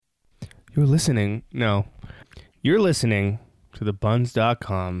You're listening to the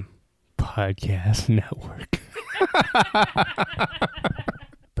Buns.com podcast network.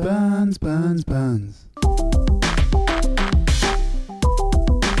 Buns, buns, buns.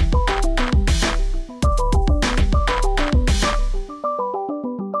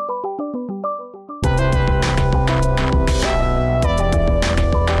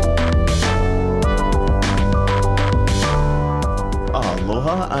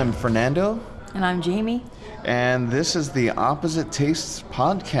 Aloha, I'm Fernando. And I'm Jamie. And this is the Opposite Tastes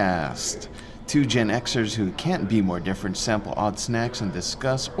Podcast. Two Gen Xers who can't be more different sample odd snacks and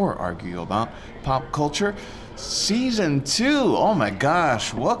discuss or argue about pop culture. Season 2. Oh my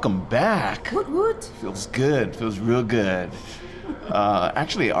gosh, welcome back. Woot woot. Feels good. Feels real good.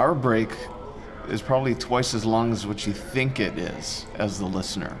 Actually, our break is probably twice as long as what you think it is as the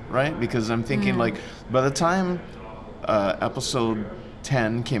listener, right? Because I'm thinking like by the time episode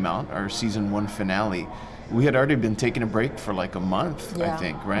 10 came out, our season 1 finale, we had already been taking a break for like a month, I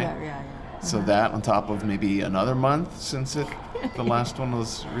think, right? Yeah. So that on top of maybe another month since the last one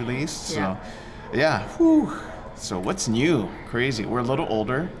was released. So yeah. Whew. So what's new? Crazy. We're a little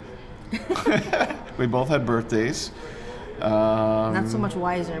older. We both had birthdays. Not so much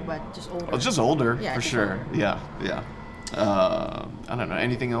wiser, but just older. Oh, just older, Yeah, for just sure. older. Yeah. I don't know.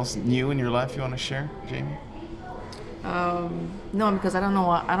 Anything else new in your life you want to share, Jamie? No, because I don't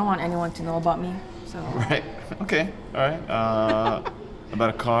want anyone to know about me. So Right. Okay. All right. About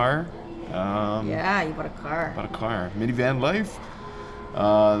a car. yeah, you bought a car. About a car. Minivan life.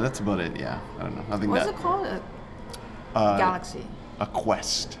 That's about it. Yeah. I don't know. I think What's that. it called? Galaxy. A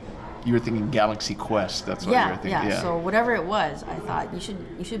Quest. You were thinking Galaxy Quest. That's what you were thinking. Yeah. So whatever it was, I thought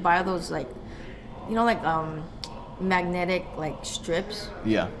you should buy those like magnetic like strips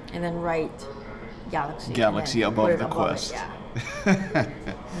Yeah. and then write Galaxy. Galaxy and then above put it the Quest. Yeah.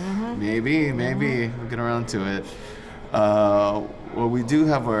 Maybe we'll get around to it. Well, we do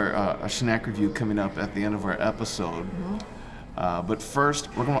have our a snack review coming up at the end of our episode. But first,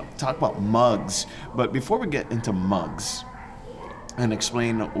 we're going to talk about mugs. But before we get into mugs and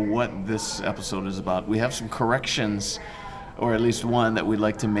explain what this episode is about, we have some corrections, or at least one that we'd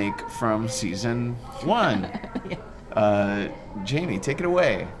like to make from season 1. Jamie, take it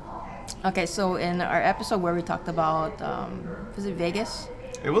away. Okay, so in our episode where we talked about was it Vegas?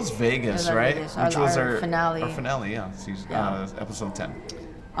 It was Vegas, It was right? Vegas, Which was our finale. Our finale, yeah. Season, Yeah. episode 10.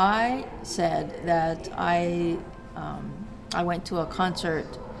 I said that I went to a concert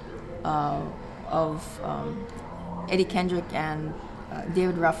of Eddie Kendrick and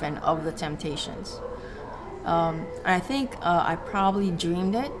David Ruffin of The Temptations. And I think I probably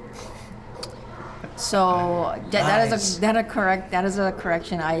dreamed it. So that is a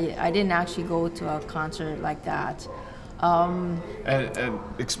correction. I didn't actually go to a concert like that. And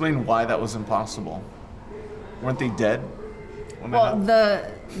explain why that was impossible. Weren't they dead? When Well,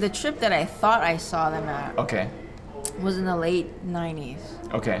 that the trip that I thought I saw them at happened? Okay. was in the late 90s.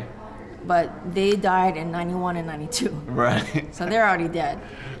 Okay. But they died in 91 and 92. Right. So they're already dead.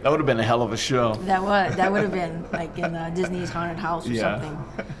 That would have been a hell of a show. That would have been like in Disney's haunted house or Yeah. something.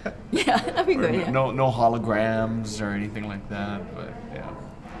 Yeah, that'd be good. Yeah. No holograms or anything like that, but yeah.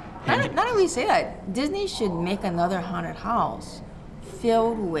 Not that we say that, Disney should make another haunted house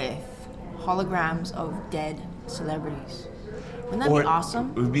filled with holograms of dead celebrities. Wouldn't that Or be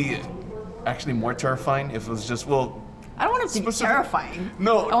awesome? It would be actually more terrifying if it was just, I don't want it to be terrifying.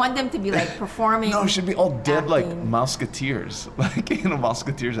 No. I want them to be like performing. no, it should be all dead like acting. Musketeers. Like,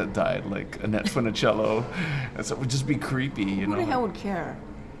 Musketeers that died, like Annette Funicello. And so it would just be creepy, Who the hell would care?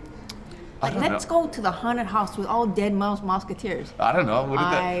 I Like, don't let's know. go to the haunted house with all dead musketeers. I don't know.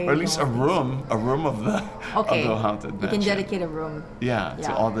 I Or at least a don't think room of the Okay, of the haunted you can mansion. dedicate a room. Yeah, to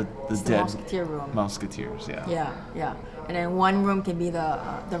Yeah. all the It's the dead musketeer room. Musketeers. Yeah. Yeah. And then one room can be the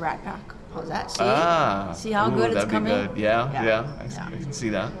Rat Pack. How's that? See? See how Ooh, good it's that'd coming? Be good. Yeah. Yeah. I can see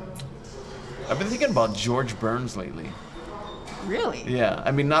that. I've been thinking about George Burns lately. Really? Yeah,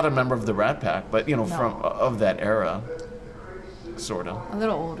 I mean, not a member of the Rat Pack, but from of that era, sort of. A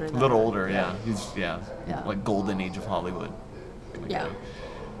little older. A little older, yeah. He's Yeah. like golden age of Hollywood. Kind of Yeah. guy.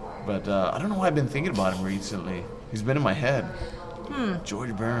 But I don't know why I've been thinking about him recently. He's been in my head.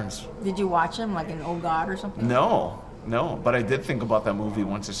 George Burns. Did you watch him like in Oh God or something? No, but I did think about that movie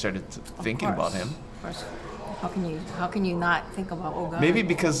once I started thinking about him. Of course. How can you not think about Oh God? Maybe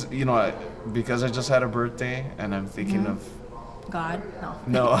because because I just had a birthday and I'm thinking of God? No.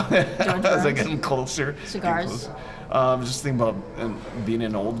 no. George As I Burns? getting closer. Cigars? Getting closer. Just thinking about being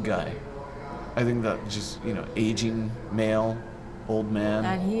an old guy. I think that just aging male, old man.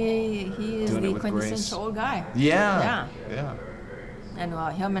 And he is Doing it the with quintessential grace. old guy. Yeah. and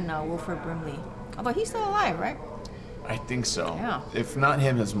him and Wilford Brimley. Although he's still alive, right? I think so. Yeah. If not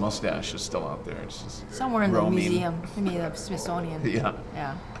him, his mustache is still out there. It's just Somewhere in roaming. the museum, maybe the Smithsonian. Yeah.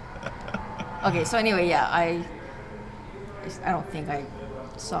 Yeah. Okay, so anyway, yeah, I don't think I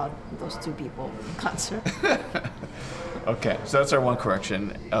saw those two people in concert. Okay, so that's our one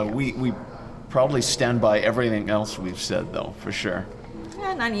correction. We probably stand by everything else we've said, though, for sure.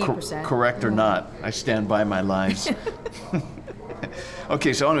 Yeah, 98%. Correct or not, I stand by my lies.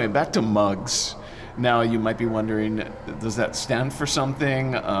 Okay, so anyway, back to mugs. Now, you might be wondering, does that stand for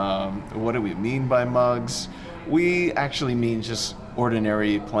something? What do we mean by mugs? We actually mean just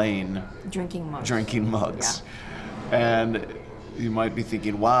ordinary, plain Drinking mugs. And you might be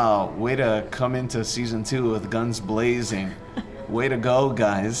thinking, wow, way to come into season 2 with guns blazing. Way to go,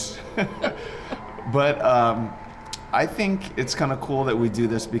 guys. But I think it's kind of cool that we do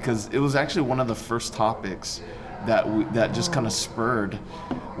this because it was actually one of the first topics that just kind of spurred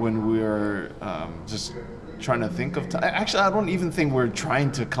when we were just trying to think of. Actually, I don't even think we're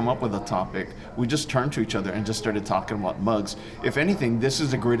trying to come up with a topic. We just turned to each other and just started talking about mugs. If anything, this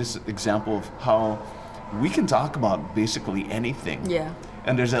is the greatest example of how we can talk about basically anything. Yeah.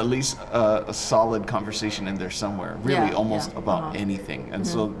 And there's at least a solid conversation in there somewhere, really Yeah, almost yeah, about anything. And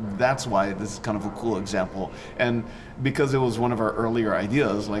so that's why this is kind of a cool example. And because it was one of our earlier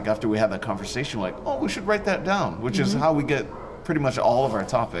ideas, like after we had that conversation, like, oh, we should write that down, which is how we get pretty much all of our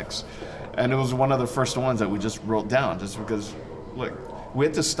topics. And it was one of the first ones that we just wrote down just because, like, we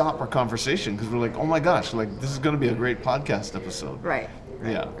had to stop our conversation because we're like, oh my gosh, like this is going to be a great podcast episode. Right.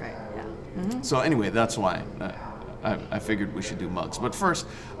 Yeah. Right. Yeah. So anyway, that's why I figured we should do mugs. But first,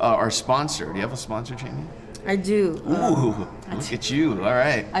 our sponsor. Do you have a sponsor, Jamie? I do. Ooh, look at you. All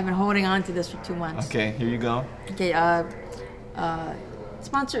right. I've been holding on to this for 2 months. Okay, here you go. Okay.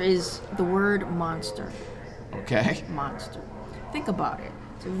 Sponsor is the word monster. Okay. Monster. Think about it.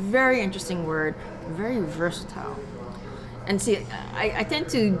 It's a very interesting word, very versatile. And see, I tend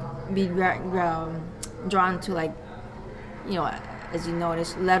to be drawn to, like, you know, as you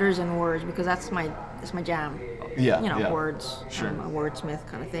notice, letters and words because that's my jam. Yeah. You know, yeah. words. Sure. I'm a wordsmith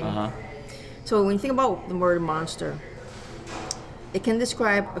kind of thing. Uh-huh. So when you think about the word monster, it can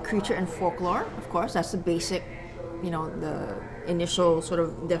describe a creature in folklore. Of course, that's the basic, you know, the initial sort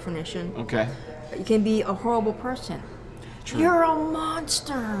of definition. Okay. It can be a horrible person. True. You're a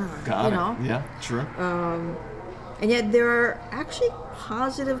monster. Got you it. know. Yeah. True. And yet there are actually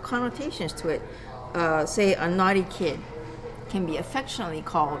positive connotations to it. Say a naughty kid can be affectionately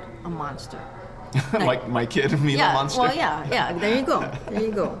called a monster. Like my kid, me Yeah, the monster. well, yeah. There you go. There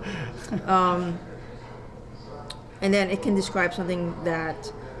you go. And then it can describe something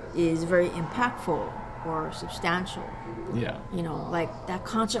that is very impactful or substantial. Yeah. You know, like that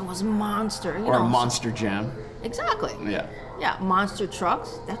concert was monster. You Or know, a monster jam. Exactly. Yeah. Yeah, monster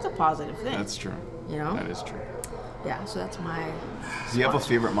trucks. That's a positive thing. That's true. You know? That is true. Yeah. So that's my. Do you have a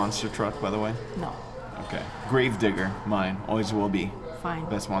favorite monster truck, by the way? No. Okay. Gravedigger, mine. Always will be. Fine.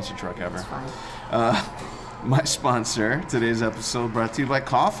 Best monster truck ever. That's fine. My sponsor, today's episode, brought to you by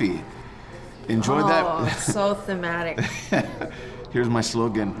coffee. Enjoy Oh, that. so thematic. Here's my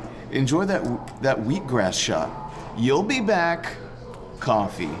slogan. Enjoy that wheatgrass shot. You'll be back,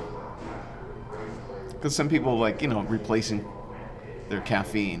 coffee. Because some people like, you know, replacing their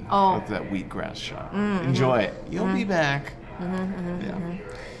caffeine with that wheatgrass shot. Enjoy it. You'll be back. Yeah.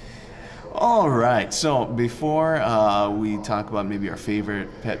 All right. So before we talk about maybe our favorite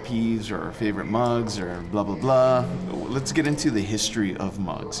pet peeves or our favorite mugs or blah, blah, blah, let's get into the history of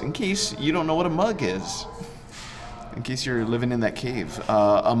mugs. In case you don't know what a mug is. In case you're living in that cave.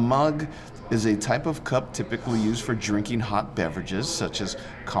 A mug is a type of cup typically used for drinking hot beverages such as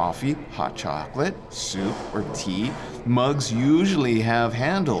coffee, hot chocolate, soup, or tea. Mugs usually have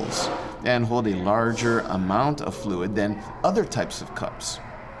handles and hold a larger amount of fluid than other types of cups.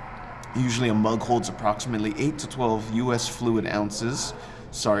 Usually a mug holds approximately 8 to 12 U.S. fluid ounces.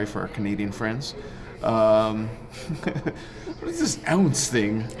 Sorry for our Canadian friends. What is this ounce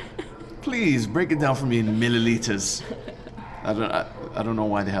thing? Please break it down for me in milliliters. I don't know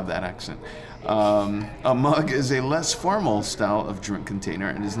why they have that accent. A mug is a less formal style of drink container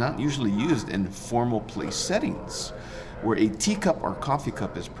and is not usually used in formal place settings, where a teacup or coffee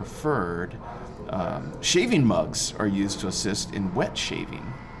cup is preferred. Shaving mugs are used to assist in wet shaving.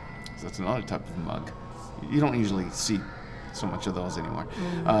 So that's another type of mug. You don't usually see so much of those anymore.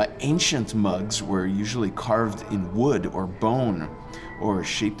 Ancient mugs were usually carved in wood or bone or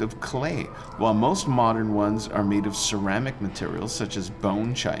shaped of clay, while most modern ones are made of ceramic materials such as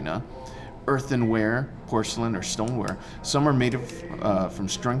bone china, earthenware, porcelain, or stoneware. Some are made of from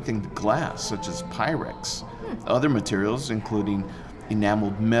strengthened glass such as Pyrex. Other materials, including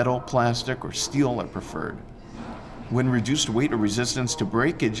enameled metal, plastic, or steel are preferred. When reduced weight or resistance to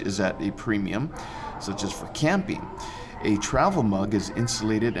breakage is at a premium, such as for camping, a travel mug is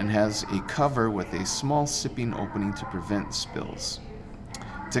insulated and has a cover with a small sipping opening to prevent spills.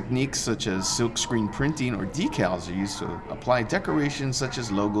 Techniques such as silkscreen printing or decals are used to apply decorations such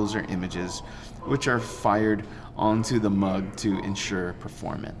as logos or images, which are fired onto the mug to ensure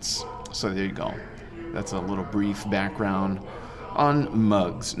performance. So there you go. That's a little brief background on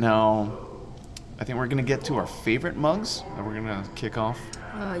mugs. Now, I think we're going to get to our favorite mugs, and we're going to kick off.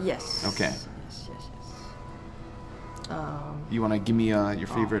 Yes. Okay. Yes. You want to give me your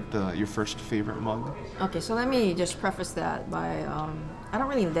favorite, your first favorite mug? Okay, so let me just preface that by I don't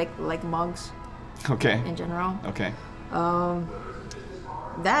really like mugs Okay. in general. Okay.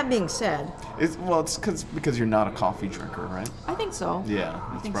 That being said, It's because you're not a coffee drinker, right? I think so. Yeah,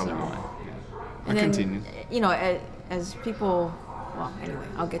 that's think probably so. why. Yeah. And then, Continue. you know, as people, well, anyway,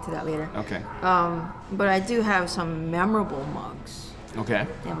 I'll get to that later. Okay. But I do have some memorable mugs Okay.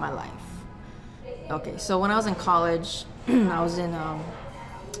 in my life. Okay, so when I was in college, I was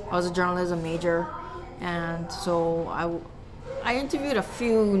a journalism major, and so I interviewed a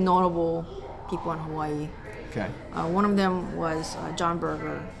few notable people in Hawaii. Okay. One of them was John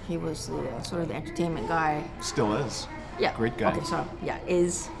Berger. He was the sort of the entertainment guy. Still is. Yeah. Great guy. Okay, so yeah,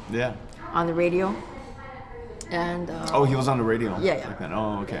 is Yeah. on the radio, and Oh, he was on the radio. Yeah, yeah. Like that.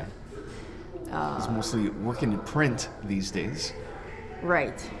 Oh, okay. He's mostly working in print these days.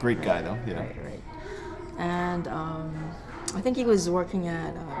 right. Great guy, though. Yeah. Right. And I think he was working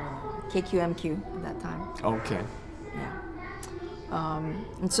at KQMQ at that time. Okay. Yeah.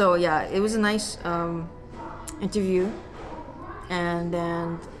 And so, yeah, it was a nice interview. And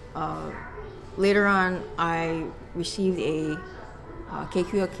then later on, I received a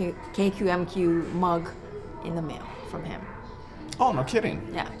KQMQ mug in the mail from him. Oh, no kidding.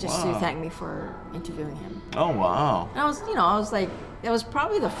 Yeah, just to thank me for interviewing him. Oh, wow. And I was like, it was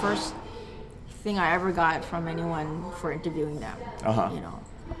probably the first thing I ever got from anyone for interviewing them. Uh-huh. You know.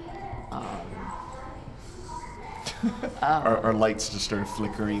 Our lights just started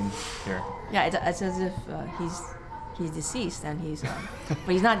flickering here. Yeah, it's as if he's deceased and he's, but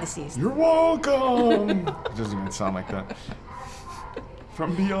he's not deceased. You're welcome. It doesn't even sound like that.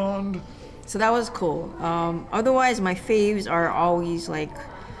 From beyond. So that was cool. Otherwise, my faves are always like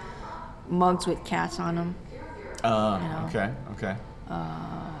mugs with cats on them. know. Okay.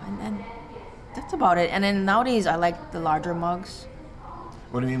 And that's about it. And then nowadays, I like the larger mugs.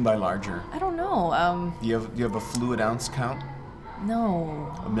 What do you mean by larger? I don't know. Do you have a fluid ounce count?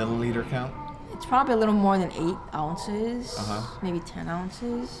 No. A milliliter count? It's probably a little more than 8 ounces, Uh-huh. maybe 10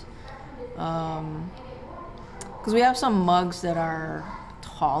 ounces. Because we have some mugs that are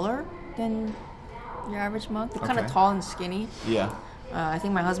taller than your average mug. They're kind of Okay. tall and skinny. Yeah. I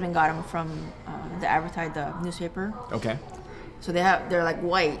think my husband got them from the newspaper. Okay. So they're like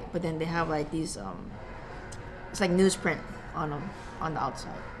white, but then they have like these, it's like newsprint on them on the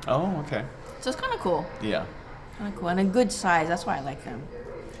outside. Oh, okay. So it's kind of cool. Yeah. Kind of cool. And a good size. That's why I like them.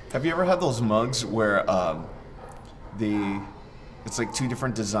 Have you ever had those mugs where it's like 2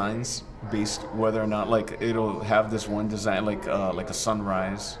 different designs based whether or not like it'll have this one design like a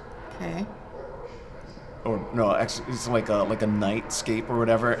sunrise, Okay. or no, actually it's like a nightscape or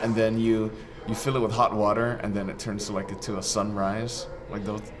whatever, and then you fill it with hot water and then it turns to a sunrise, like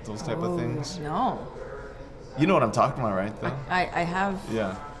those type of things. No. You know what I'm talking about, right? Though. I have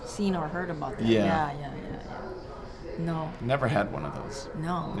Yeah. seen or heard about that. Yeah. Yeah. No. Never had one of those.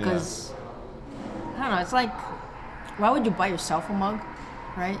 No, Yeah. because I don't know. It's like, why would you buy yourself a mug,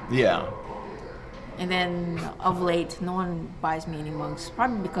 right? Yeah. And then of late, no one buys me any mugs.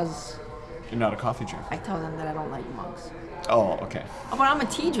 Probably because You're not a coffee drinker. I tell them that I don't like mugs. Oh, okay. Oh, but I'm a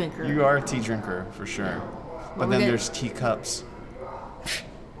tea drinker. You are a tea drinker for sure. Well, But we then get- there's teacups.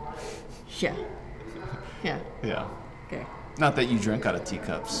 Yeah. Yeah. Yeah. Okay. Not that you drink out of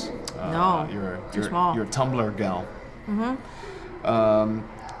teacups. No, You're too small. You're a tumbler gal.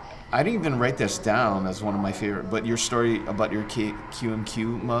 I didn't even write this down as one of my favorite, but your story about your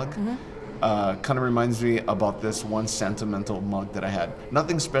QMQ mug kind of reminds me about this one sentimental mug that I had.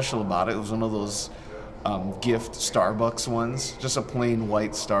 Nothing special about it. It was one of those gift Starbucks ones, just a plain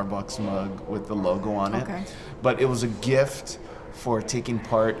white Starbucks mug with the logo on it. Okay. But it was a gift for taking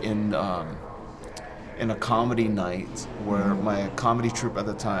part in a comedy night where my comedy troupe at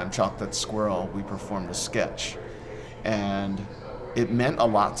the time, Chocolate Squirrel, we performed a sketch. And it meant a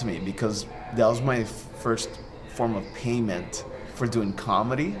lot to me because that was my first form of payment for doing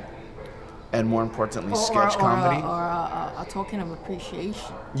comedy, and more importantly, sketch comedy. Or a token of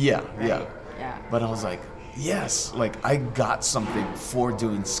appreciation. Yeah. Yeah. But I was like, yes, like I got something for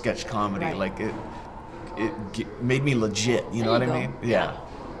doing sketch comedy. Right. Like made me legit. You know There what you I go. mean? Yeah.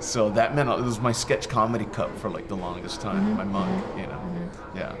 So that meant it was my sketch comedy cup for like the longest time. Mm-hmm. My mug, you know.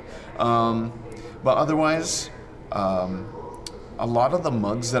 Yeah. But otherwise, a lot of the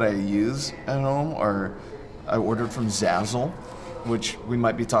mugs that I use at home I ordered from Zazzle, which we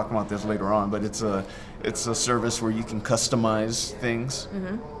might be talking about this later on. But it's a service where you can customize things.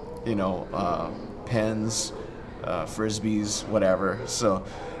 You know, pens, frisbees, whatever. So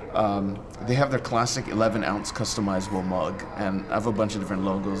they have their classic 11-ounce customizable mug, and I have a bunch of different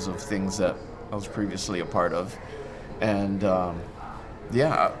logos of things that I was previously a part of. And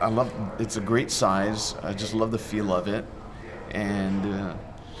yeah, I love. It's a great size. I just love the feel of it, and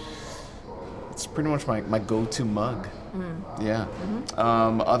it's pretty much my go-to mug. Yeah.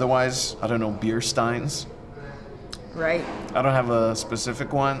 Otherwise, I don't know, beer steins. Right. I don't have a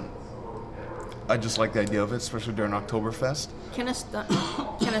specific one. I just like the idea of it, especially during Oktoberfest. Can a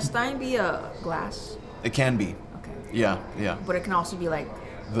stein be a glass? It can be. Okay. Yeah, yeah. But it can also be like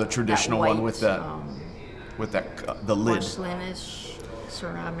The traditional that one with that, the lid. porcelainish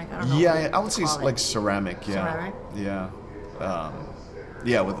ceramic. I don't know. Yeah, what I would to say call it. like ceramic. Yeah. Ceramic? Yeah.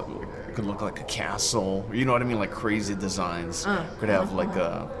 Yeah, with it could look like a castle. You know what I mean? Like crazy designs. Could have like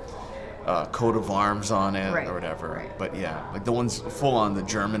a coat of arms on it Right, or whatever. right. But yeah, like the ones full on, the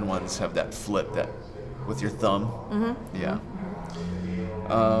German ones have that flip that with your thumb. Yeah.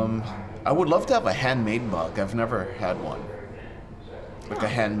 I would love to have a handmade mug. I've never had one. Like a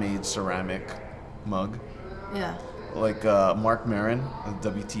handmade ceramic mug. Yeah. Like Mark Maron, the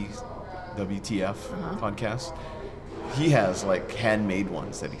WTF podcast. He has like handmade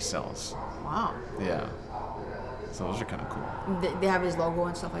ones that he sells. Wow. Yeah. So those are kind of cool. They have his logo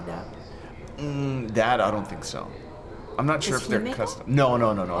and stuff like that. That I don't think so. I'm not sure Does if he they're make custom. No.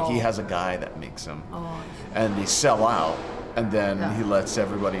 He Oh. has a guy that makes them. Oh. And they sell out, and then Yeah. he lets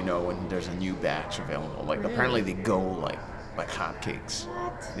everybody know when there's a new batch available. Like Really? apparently they go like hotcakes.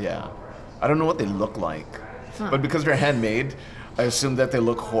 What? Yeah. I don't know what they look like, but because they're handmade, I assume that they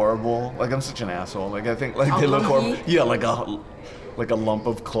look horrible. Like I'm such an asshole. Like I think like All they look horrible. lumpy? Yeah, like a lump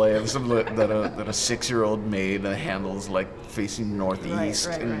of clay of something that a 6-year-old made. And the handle's like facing northeast.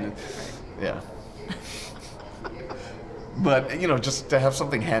 Right, and, yeah. But you know, just to have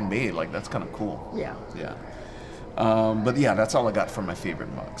something handmade, like that's kind of cool. Yeah. Yeah. But yeah, that's all I got for my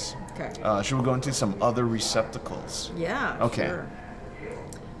favorite mugs. Okay. Should we go into some other receptacles? Yeah. Okay. Sure.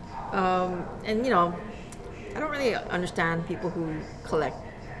 And you know, I don't really understand people who collect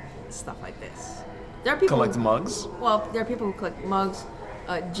stuff like this. There are people Collect who, mugs? Well, there are people who collect mugs,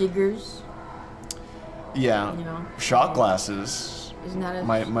 jiggers. Yeah. You know. Shot glasses. Isn't that a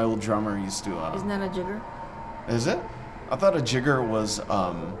My old drummer used to. isn't that a jigger? Is it? I thought a jigger was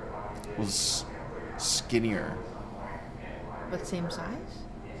skinnier. But same size?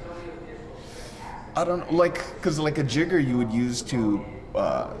 I don't like because like a jigger you would use to.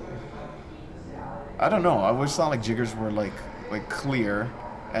 I don't know. I always thought like jiggers were like clear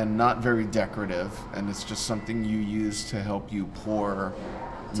and not very decorative, and it's just something you use to help you pour.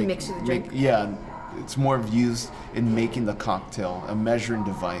 To mix the drink? Yeah, it's more of used in making the cocktail, a measuring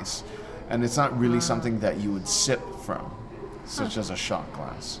device, and it's not really something that you would sip from, such as a shot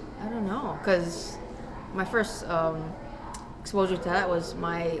glass. I don't know, because my first exposure to that was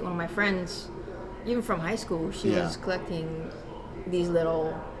one of my friends, even from high school. She Yeah. was collecting these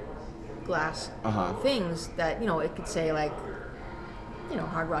little glass things that, you know, it could say like, you know,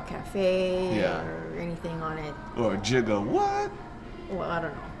 Hard Rock Cafe Yeah. or anything on it. Or jigger, what? Well, I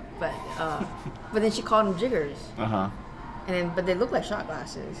don't know, but but then she called them jiggers, but they look like shot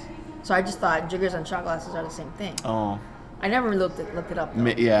glasses. So I just thought jiggers and shot glasses are the same thing. Oh, I never looked it up. Though.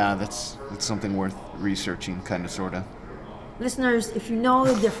 yeah, that's something worth researching, kind of, sorta. Listeners, if you know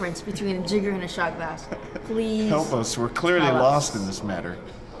the difference between a jigger and a shot glass, please Help us. We're clearly tell us. lost in this matter.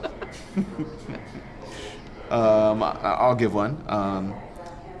 I'll give one.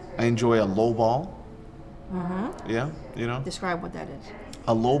 I enjoy a low ball. Yeah, you know, Describe what that is.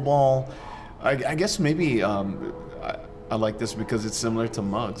 a low ball. I guess maybe I like this because it's similar to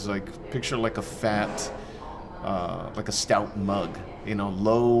mugs. Like picture like a fat, like a stout mug. You know,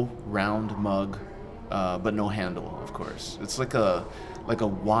 low round mug, but no handle, of course. It's like a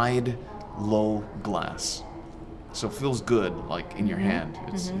wide, low glass. So it feels good, like in your hand.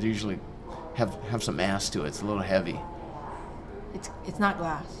 It's usually have some ass to it. It's a little heavy. It's not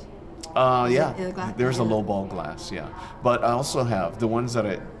glass. Yeah. is it glass? There's a Yeah. low ball glass, yeah. But I also have the ones that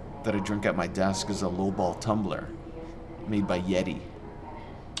I drink at my desk is a low ball tumbler, made by Yeti.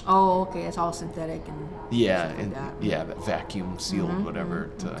 Oh, okay. It's all synthetic and Yeah, stuff like and that. yeah, that vacuum sealed whatever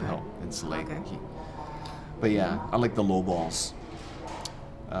to help insulate Okay. heat. But yeah, I like the low balls.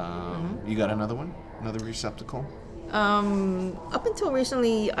 You got another one? Another receptacle? Up until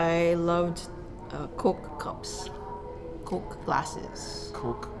recently, I loved Coke cups, Coke glasses.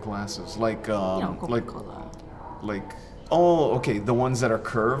 Coke glasses, like like Coca-Cola. oh, okay, the ones that are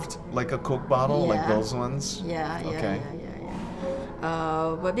curved like a Coke bottle, like Yeah. those ones. Yeah. Okay.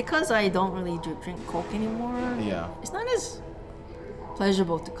 But because I don't really drink Coke anymore, Yeah. it's not as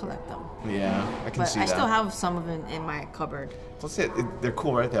pleasurable to collect them. Yeah, I can But see I that. still have some of them in my cupboard. Plus, they're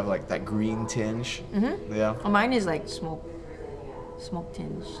cool, right? They have like that green tinge. Mm-hmm. Yeah. Oh, mine is like smoke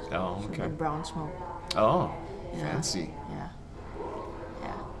tinged. Oh, So okay. like brown smoke. Oh, Yeah. fancy. Yeah.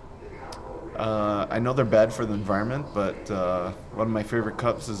 I know they're bad for the environment, but one of my favorite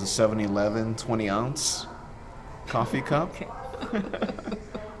cups is a 7-Eleven 20-ounce coffee cup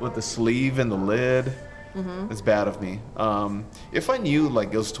with the sleeve and the lid. It's bad of me. If I knew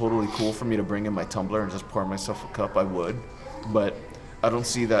like it was totally cool for me to bring in my tumbler and just pour myself a cup, I would. But I don't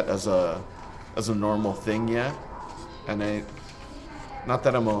see that as a normal thing yet. And not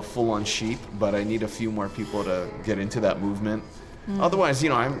that I'm a full-on sheep, but I need a few more people to get into that movement. Otherwise,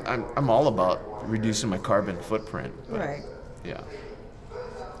 I'm all about reducing my carbon footprint. But, Right. Yeah.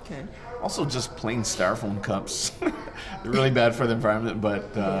 Okay. Also, just plain styrofoam cups. They're really bad for the environment,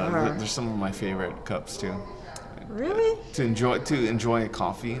 but are. they're some of my favorite cups too. Really? To enjoy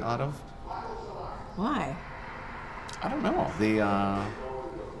coffee out of. Why? I don't know.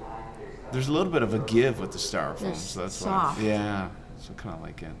 There's a little bit of a give with the styrofoam, They're so that's soft. why. Yeah, so kind of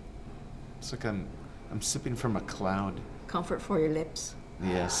like it. It's like I'm sipping from a cloud. Comfort for your lips.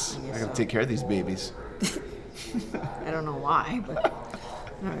 Yes, I guess I gotta so. take care of these babies. I don't know why, but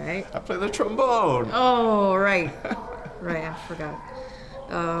all right. I play the trombone. Oh, right. Right, I forgot.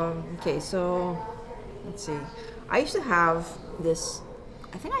 Okay, so let's see. I used to have this,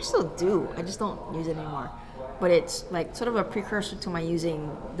 I think I still do, I just don't use it anymore. But it's like sort of a precursor to my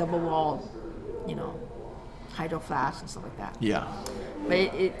using double walled, hydro flask and stuff like that. Yeah. But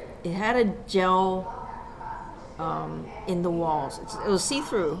it had a gel in the walls. It was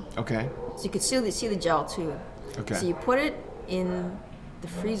see-through, Okay. so you could see the gel too. Okay. So you put it in the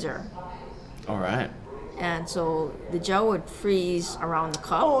freezer, All right. and so the gel would freeze around the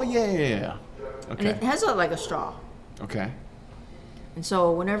cup, Oh yeah. and it Okay. has like a straw. Okay. And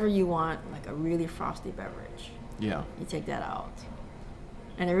so whenever you want like a really frosty beverage, Yeah. you take that out,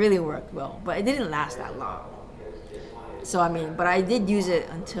 and it really worked well. But it didn't last that long. So but I did use it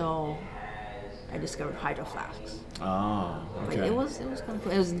until I discovered hydro flasks. Oh. But Okay. it was kind of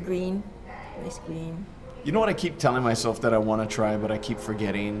cool. It was green, nice green. You know what I keep telling myself that I want to try, but I keep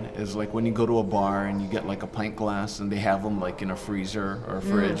forgetting is like when you go to a bar and you get like a pint glass and they have them like in a freezer or a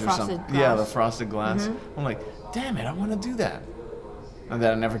fridge or frosted something. Yeah, the glass. frosted glass. I'm like, damn it, I want to do that. And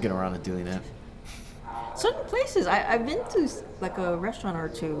then I never get around to doing it. Certain places, I've been to like a restaurant or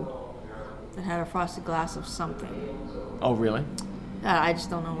two that had a frosted glass of something. Oh, really? I just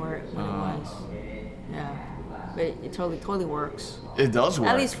don't know what it was. Yeah, but it totally works. It does work.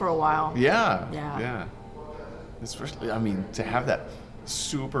 At least for a while. Yeah. Yeah. Yeah. Especially, to have that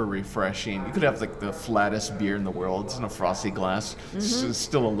super refreshing. You could have like the flattest beer in the world. It's in a frosty glass. It's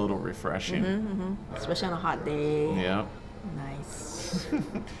still a little refreshing. Especially on a hot day. Yeah. Nice.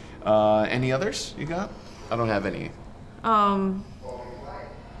 Any others you got? I don't have any.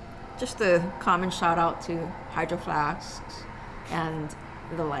 Just a common shout out to hydro flasks and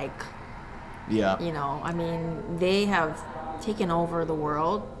the like. Yeah. They have taken over the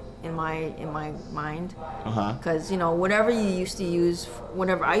world in my mind. Uh-huh. Because whatever you used to use,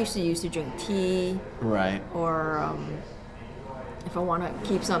 whatever I used to use to drink tea, Right. or if I want to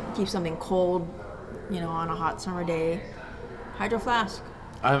keep something cold, on a hot summer day, hydro flask.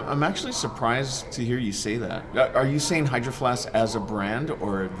 I'm actually surprised to hear you say that. Are you saying Hydro Flask as a brand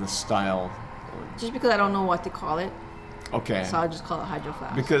or the style? Just because I don't know what to call it, Okay. so I'll just call it hydro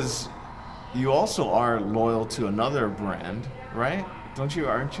flask. Because you also are loyal to another brand, right? Aren't you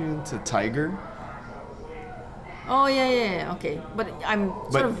into Tiger? Oh yeah, okay. But I'm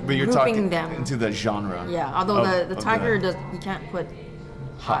sort of But you're grouping talking them. into the genre. Yeah, although of- the of tiger you can't put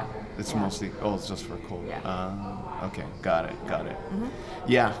hot. It's Yeah. mostly it's just for cold. Yeah. Okay, got it.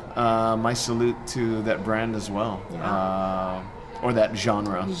 Yeah, my salute to that brand as well. Yeah. Or that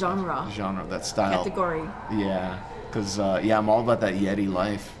genre. Genre. That style. category. Yeah, because I'm all about that Yeti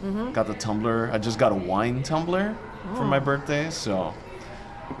life. Got the tumbler. I just got a wine tumbler for my birthday, so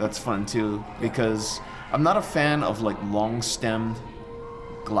that's fun too. Because I'm not a fan of like long-stemmed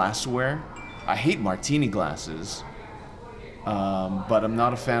glassware. I hate martini glasses, but I'm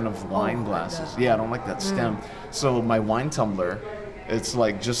not a fan of wine glasses. Yeah, I don't like that stem. So my wine tumbler It's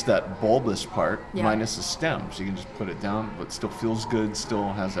like just that bulbous part Yeah. minus the stem. So you can just put it down, but still feels good,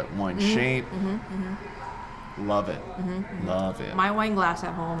 still has that wine shape. Love it. Love it. My wine glass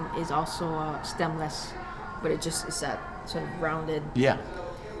at home is also stemless, but it just is that sort of rounded. Yeah.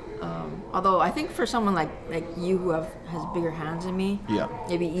 Although I think for someone like you who has bigger hands than me, Yeah.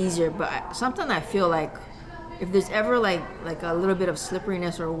 it'd be easier. But sometimes I feel like if there's ever like a little bit of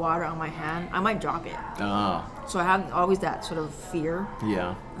slipperiness or water on my hand, I might drop it. Ah, So I have always that sort of fear,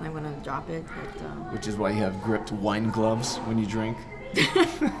 yeah. and I'm gonna drop it. But, Which is why you have gripped wine gloves when you drink.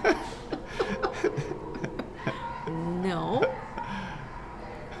 no,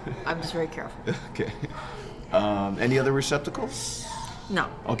 I'm just very careful. Okay. Any other receptacles? No.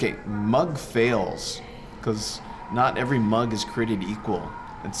 Okay, mug fails, because not every mug is created equal,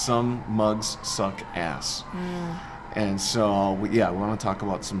 and some mugs suck ass. And so, we want to talk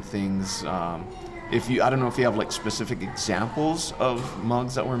about some things. I don't know if you have like specific examples of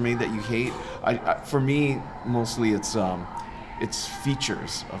mugs that were made that you hate. For me, mostly it's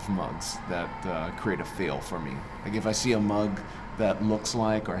features of mugs that create a fail for me. Like if I see a mug that looks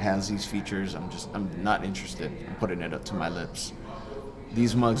like or has these features, I'm not interested in putting it up to my lips.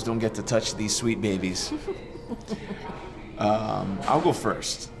 These mugs don't get to touch these sweet babies. I'll go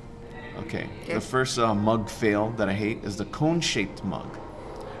first. Okay. The first mug fail that I hate is the cone-shaped mug.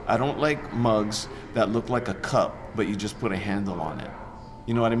 I don't like mugs that look like a cup, but you just put a handle on it.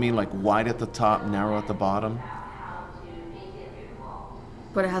 You know what I mean? Like wide at the top, narrow at the bottom.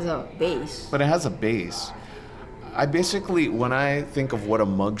 But it has a base. But it has a base. I basically, when I think of what a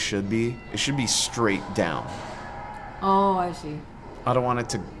mug should be, it should be straight down. Oh, I see. I don't want it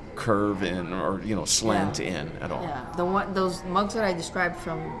to curve in or slant in at all. Yeah, those mugs that I described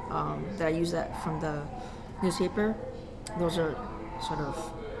from that I use from the newspaper, those are sort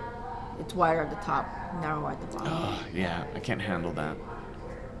of, it's wider at the top, narrow at the bottom. Yeah, I can't handle that.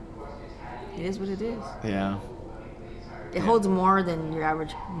 It is what it is. Yeah. It holds more than your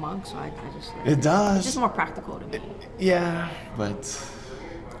average mug, so I just like It does. It's just more practical to me. Yeah, but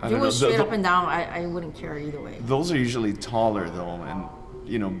I If it don't was know. straight up and down, I wouldn't care either way. Those are usually taller though,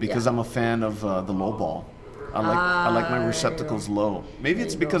 and because I'm a fan of the low ball. I like my receptacles low. Maybe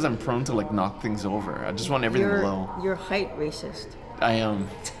it's because I'm prone to like knock things over. I just want everything low. You're height racist. I am.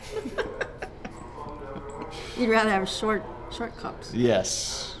 You'd rather have short cups.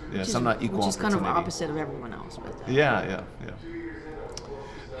 Yes. I'm not equal Which is kind of opportunity. opposite of everyone else. But Yeah.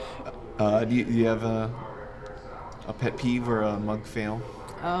 Do you have a pet peeve or a mug fail?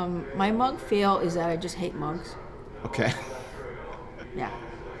 my mug fail is that I just hate mugs. Okay. Yeah,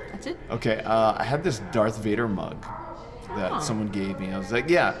 that's it. Okay. I had this Darth Vader mug that someone gave me. I was like,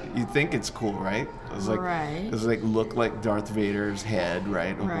 yeah, you think it's cool, right? It was like, Right. It was like look like Darth Vader's head,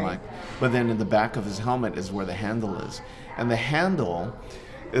 right? Right. Like, but then in the back of his helmet is where the handle is, and the handle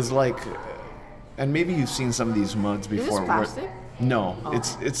is like, and maybe you've seen some of these mugs this before. plastic? No, Oh.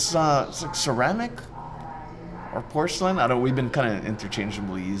 it's like ceramic or porcelain. I don't. We've been kind of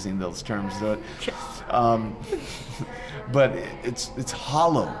interchangeably using those terms, though. But it's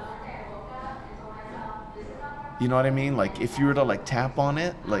hollow. You know what I mean? Like if you were to like tap on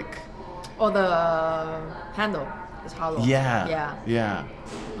it, like Oh, the handle is hollow. yeah.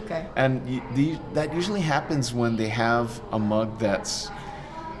 Okay. And that usually happens when they have a mug that's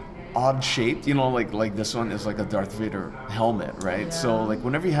odd shaped. You know, like this one is like a Darth Vader helmet, right? So Yeah. like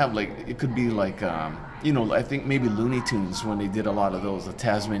whenever you have like it could be like I think maybe Looney Tunes when they did a lot of those, the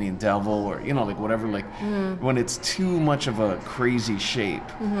Tasmanian Devil or like whatever, like when it's too much of a crazy shape.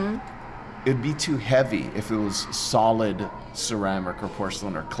 It'd be too heavy if it was solid ceramic or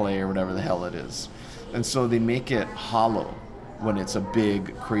porcelain or clay or whatever the hell it is. And so they make it hollow when it's a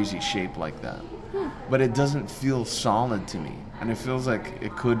big, crazy shape like that. But it doesn't feel solid to me. And it feels like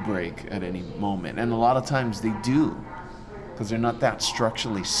it could break at any moment. And a lot of times they do, because they're not that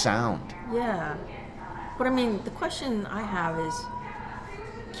structurally sound. Yeah. But I mean, the question I have is,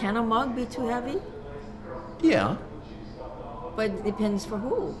 can a mug be too heavy? Yeah. But it depends for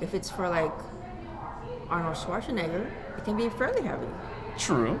who. If it's for like Arnold Schwarzenegger, it can be fairly heavy.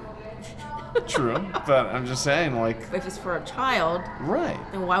 True. True. But I'm just saying, like, But if it's for a child, right.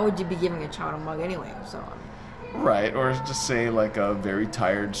 then why would you be giving a child a mug anyway? So, Right. Or just say, like, a very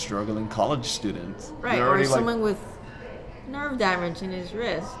tired, struggling college student. right, They're or already, someone with nerve damage in his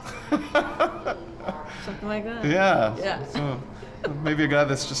wrist, something like that. Yeah. Yeah. So maybe a guy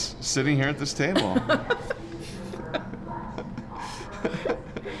that's just sitting here at this table.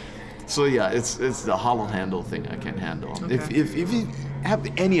 So yeah, it's the hollow handle thing I can't handle. Okay. If you have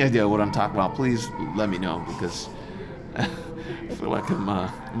any idea what I'm talking about, please let me know because I feel like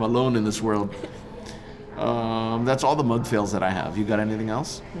I'm alone in this world. That's all the mug fails that I have. You got anything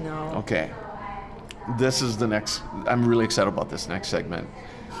else? No. Okay. This is the next. I'm really excited about this next segment.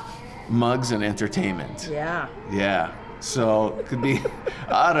 Mugs and entertainment. Yeah. Yeah. So it could be,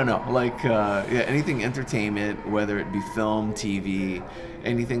 I don't know, like anything entertainment, whether it be film, TV,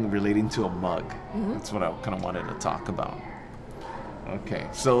 anything relating to a mug. That's what I kind of wanted to talk about. Okay.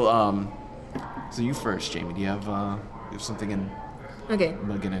 So you first, Jamie. Do you have something in Okay.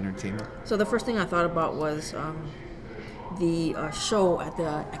 mug and entertainment? So the first thing I thought about was the show at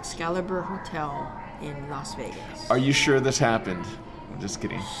the Excalibur Hotel in Las Vegas. Are you sure this happened? I'm just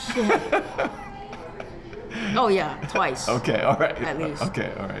kidding. Oh yeah, twice. Okay. All right. At least.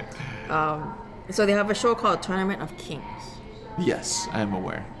 Okay. All right. So they have a show called Tournament of Kings. Yes, I am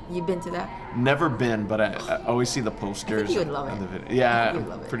aware. You've been to that? Never been, but I always see the posters. you would love and it. the video. Yeah, I think you'd I'm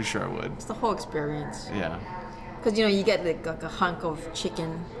love it. pretty sure I would. It's the whole experience. Yeah. Because you get like a hunk of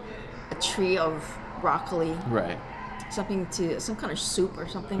chicken, a tree of broccoli, Right. some kind of soup or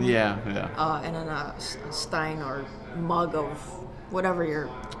something. Yeah. Yeah. And then a stein or mug of whatever your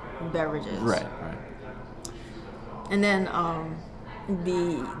beverage is. Right. And then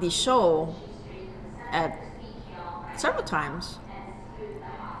the show at several times,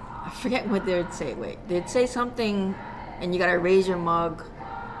 I forget what they would say. Wait, they'd say something, and you gotta raise your mug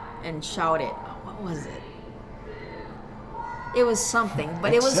and shout it. Oh, what was it? It was something,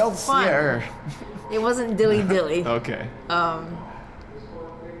 but it was fun. Excelsior. It wasn't dilly dilly. Okay.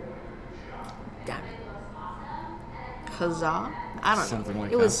 Damn it. Huzzah? I don't Something know.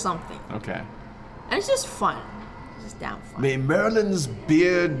 like It was that. something, Okay. and it's just fun. It's just damn fun. May Merlin's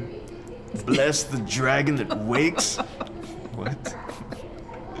beard bless the dragon that wakes. What?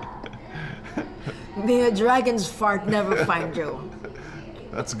 May a dragon's fart never find you.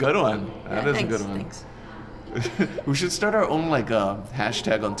 That's a good one. That is Thanks, a good one. Thanks. We should start our own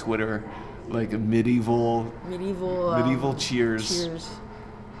hashtag on Twitter, like medieval Medieval cheers.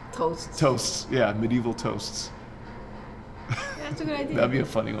 toasts. Toasts. Yeah, medieval toasts. Yeah, that's a good idea. That'd be a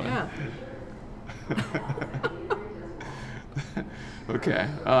funny one. Yeah. Okay.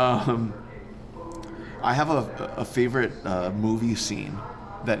 I have a favorite movie scene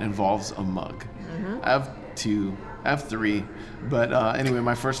that involves a mug. I have two. I have three. But anyway,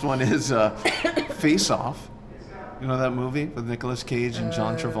 my first one is Face Off. You know that movie with Nicolas Cage and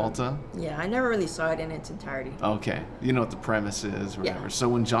John Travolta? Yeah, I never really saw it in its entirety. Okay. You know what the premise is, whatever. Yeah. So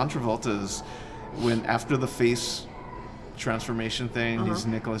when John Travolta after the face transformation thing, he's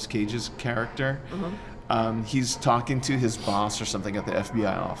Nicolas Cage's character. He's talking to his boss or something at the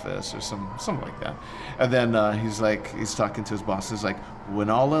FBI office or something like that. And then he's talking to his boss. He's like,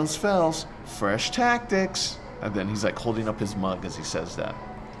 when all else fails, fresh tactics. And then he's like holding up his mug as he says that.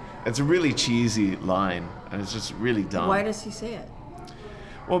 It's a really cheesy line, and it's just really dumb. Why does he say it?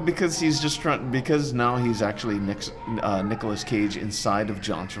 Well, because because now he's actually Nicolas Cage inside of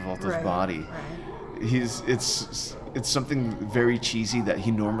John Travolta's Right, body. right. It's something very cheesy that he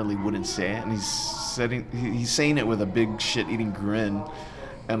normally wouldn't say, and he's saying it with a big shit-eating grin,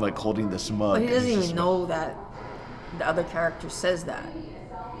 and like holding this mug. But he and doesn't he's even just- know that the other character says that.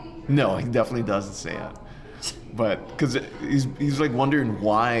 No, he definitely doesn't say it. But because he's like wondering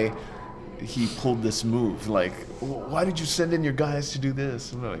why he pulled this move. Like, why did you send in your guys to do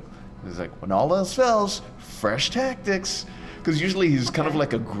this? And he's like, when all else fails, fresh tactics. Because usually he's kind of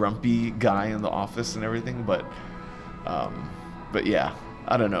like a grumpy guy in the office and everything. But yeah,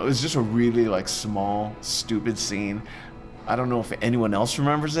 I don't know. It was just a really like small, stupid scene. I don't know if anyone else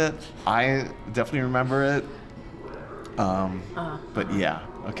remembers it. I definitely remember it. But yeah,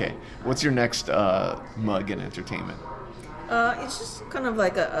 okay. What's your next mug in entertainment? It's just kind of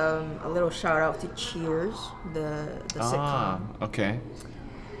like a little shout out to Cheers, the sitcom. Okay.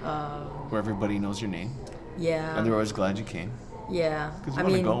 Where everybody knows your name, Yeah. and they're always glad you came. Yeah. Because you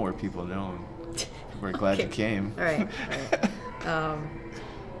want to go where people know. We're glad you came. All right.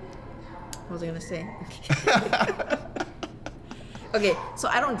 What was I gonna say? Okay, so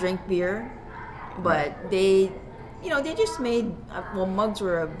I don't drink beer, but they just made mugs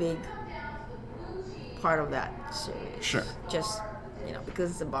were a big part of that series. Sure. Just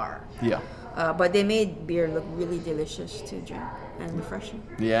because it's a bar. Yeah. But they made beer look really delicious to drink and refreshing.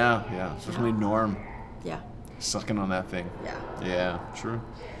 Yeah. Especially Norm Yeah. sucking on that thing. Yeah. Yeah, true.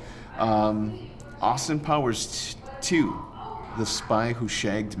 Austin Powers 2, The Spy Who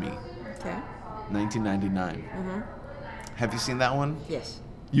Shagged Me, Okay. 1999. Have you seen that one? Yes.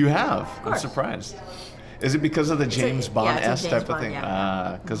 You have? I'm course. surprised. Is it because of the James yeah, it's a Bond-esque James type of Bond, thing?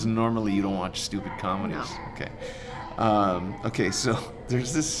 yeah. Because normally you don't watch stupid comedies. No. Okay. Okay, so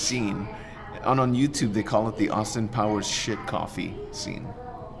there's this scene. On YouTube, they call it the Austin Powers shit coffee scene.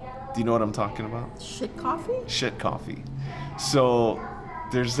 Do you know what I'm talking about? Shit coffee? Shit coffee. So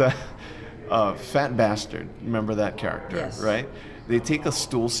there's a Fat Bastard. Remember that character, Yes. right? They take a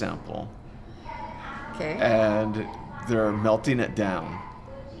stool sample Okay. and they're melting it down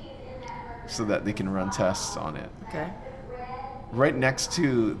so that they can run tests on it. Okay. Right next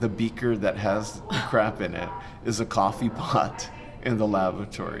to the beaker that has the crap in it is a coffee pot in the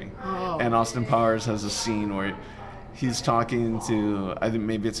laboratory. Oh. And Austin Powers has a scene where he's talking to, I think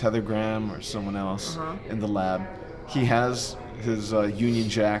maybe it's Heather Graham or someone else in the lab. He has his Union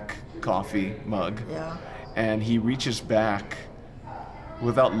Jack coffee mug, Yeah. and he reaches back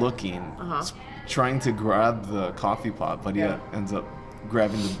without looking, trying to grab the coffee pot, but he Yeah. ends up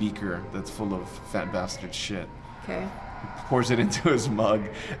grabbing the beaker that's full of Fat Bastard shit. Okay. Pours it into his mug,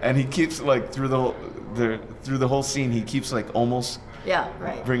 and he keeps like through the whole scene, he keeps like almost Yeah,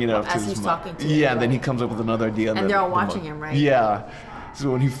 right. bringing it up to As his he's mug. talking to Yeah, him, and then he right. comes up with another idea. And they're all watching him, right? Yeah.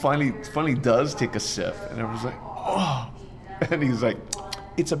 So when he finally does take a sip, and everyone's like, oh, and he's like,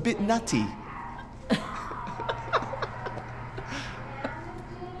 it's a bit nutty.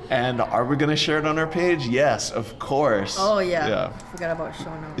 And are we gonna share it on our page? Yes, of course. Oh, yeah. Yeah. Forgot about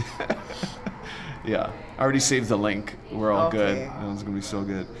show notes. Yeah. I already saved the link. We're all good. Okay. That one's gonna be so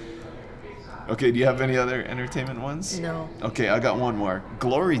good. Okay, do you have any other entertainment ones? No. Okay, I got one more.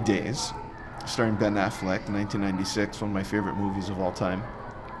 Glory Days, starring Ben Affleck, 1996, one of my favorite movies of all time.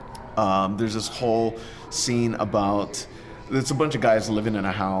 There's this whole scene about, it's a bunch of guys living in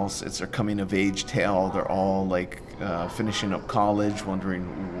a house. It's their coming of age tale. They're all like finishing up college, wondering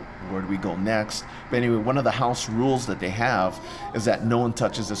where do we go next. But anyway, one of the house rules that they have is that no one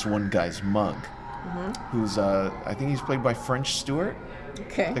touches this one guy's mug, who's, I think he's played by French Stewart.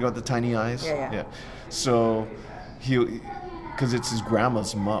 Okay. They got the tiny eyes. Yeah. So because it's his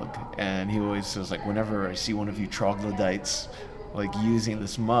grandma's mug, and he always says like, whenever I see one of you troglodytes like using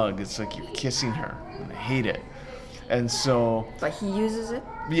this mug, it's like you're kissing her, and I hate it. And so But he uses it,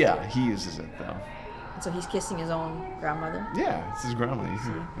 yeah, he uses it though. so he's kissing his own grandmother. Yeah, it's his grandma.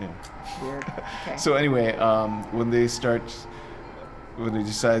 Yeah. Weird. Okay. So anyway, when they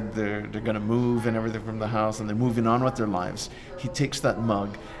decide they're gonna move and everything from the house, and they're moving on with their lives, he takes that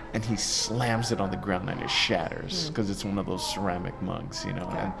mug and he slams it on the ground and it shatters because it's one of those ceramic mugs, you know.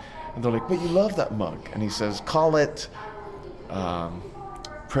 And they're like, "But you love that mug," and he says, "Call it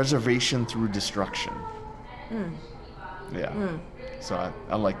preservation through destruction." Yeah. So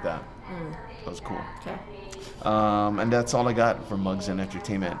I like that. That was cool. Okay. And that's all I got for mugs and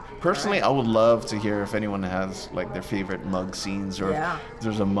entertainment. Personally, I would love to hear if anyone has like their favorite mug scenes, or Yeah. if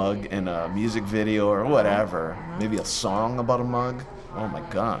there's a mug in a music video or whatever. Maybe a song about a mug. Oh my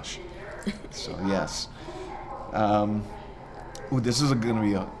gosh. So yes. Ooh, this is going to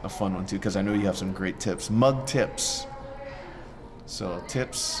be a fun one too, because I know you have some great tips. Mug tips. So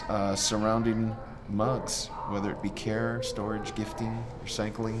tips surrounding mugs, whether it be care, storage, gifting,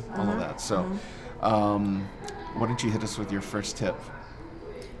 recycling, all of that. So why don't you hit us with your first tip?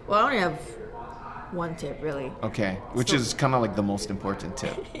 Well, I only have one tip, really. Okay, which So- is kind of like the most important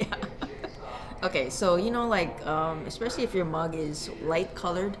tip. Okay, so you know, like, especially if your mug is light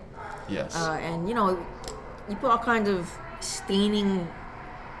colored, Yes. and you know, you put all kinds of staining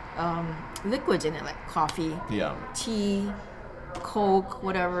liquids in it, like coffee, Yeah. tea, Coke,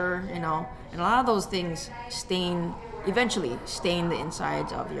 whatever, you know, and a lot of those things eventually stain the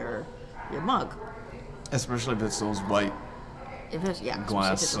insides of your mug. Especially if it's those white If it's, yeah, especially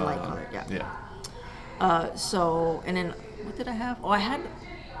glass. if it's light colored, yeah. Yeah. So, and then what did I have? Oh, I had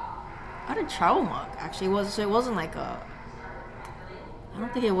a travel mug. Actually, it wasn't like a. I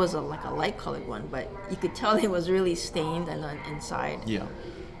don't think it was like a light colored one, but you could tell it was really stained and then inside. Yeah.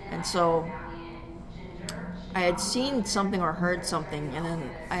 And so I had seen something or heard something, and then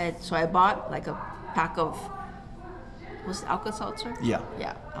I bought like a pack of, was it Alka-Seltzer? Yeah.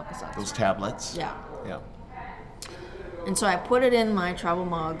 Yeah, Alka-Seltzer. Those tablets. Yeah. Yeah. And so I put it in my travel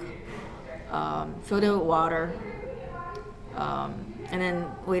mug, filled it with water, and then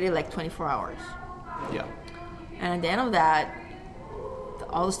waited like 24 hours. Yeah. And at the end of that,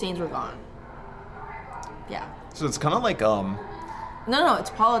 all the stains were gone. Yeah. So it's kind of like No, it's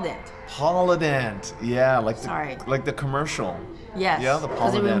Polident. Polident. Yeah, like Sorry. like the commercial. Yes. Yeah, the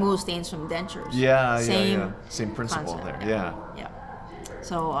Because it Polident. removes stains from dentures. Yeah, Same yeah. Same principle concept, there. Yeah. Yeah.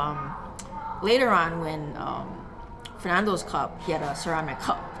 So later on, when Fernando's cup, he had a ceramic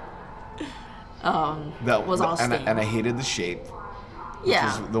cup. That was all stained. and I hated the shape. Yeah.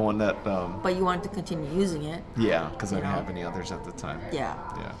 Which is the one that But you wanted to continue using it. yeah, because I You didn't know. have any others at the time. Yeah.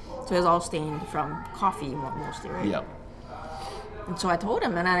 Yeah. So it was all stained from coffee mostly, right? Yeah. And so I told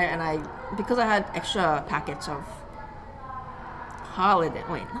him, and I because I had extra packets of Polident.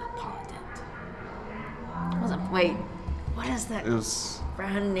 Wait, not Polident. Wait, what is that It was,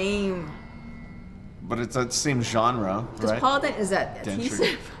 brand name? but it's that same genre, Because right? Polident is that Denture.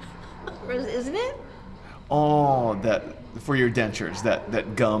 adhesive, isn't it? Oh, that for your dentures,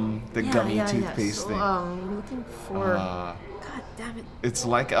 that gum, the gummy toothpaste So, thing. we're looking for. Uh, God damn it. it's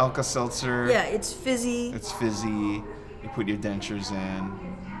like Alka-Seltzer. Yeah, it's fizzy. It's fizzy. You put your dentures in.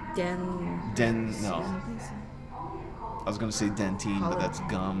 No. I was gonna say Dentine, but that's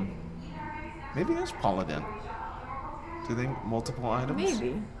gum. Maybe that's Polident. Do they multiple items?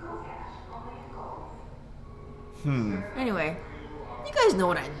 Maybe. Anyway, you guys know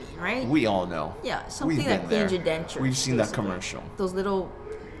what I mean, right? We all know. Yeah, something We've that been cleans your there. dentures. We've seen that basically. commercial. Those little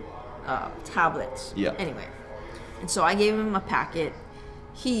tablets. Yeah. Anyway, and so I gave him a packet.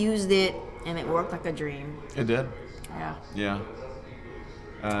 He used it, and it worked like a dream. It did. Yeah. Yeah.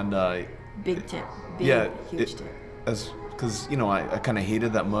 And Big tip. Big, yeah, huge tip. because I kind of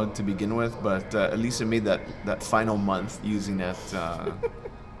hated that mug to begin with, but at least it made that final month using it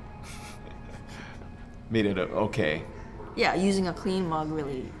made it okay. Yeah, using a clean mug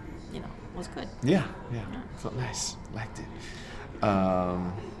really, was good. Yeah, felt nice, liked it.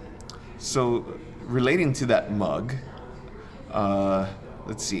 So relating to that mug,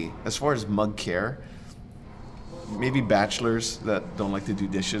 let's see. As far as mug care, maybe bachelors that don't like to do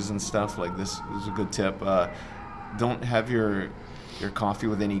dishes and stuff, like this is a good tip. Don't have your coffee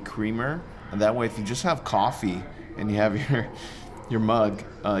with any creamer, and that way if you just have coffee and you have your mug,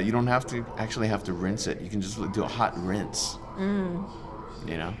 you don't have to rinse it. You can just do a hot rinse.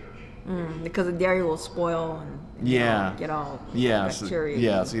 Because the dairy will spoil and get all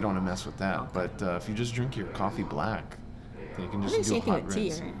bacteria. So you don't want to mess with that. But if you just drink your coffee black, then you can just do a Same thing hot with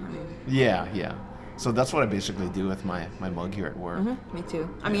rinse. tea, right? Yeah. So that's what I basically do with my mug here at work. Me too.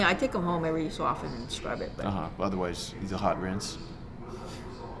 I mean, I take them home every so often and scrub it, but Otherwise, you do a hot rinse.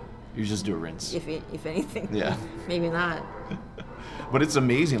 You just do a rinse. if anything, Yeah. maybe not. But it's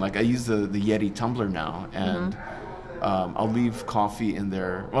amazing. Like I use the Yeti tumbler now, and I'll leave coffee in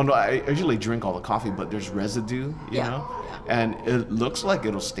there. Well, no, I usually drink all the coffee, but there's residue, you know, and it looks like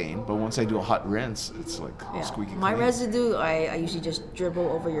it'll stain. But once I do a hot rinse, it's like squeaky My clean. residue, I usually just dribble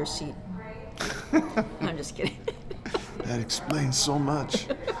over your seat. I'm just kidding. That explains so much.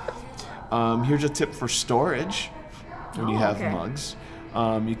 Here's a tip for storage when you have mugs.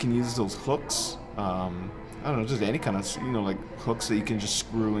 You can use those hooks. I don't know, just any kind of, like hooks that you can just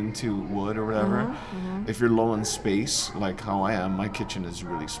screw into wood or whatever. If you're low on space, like how I am, my kitchen is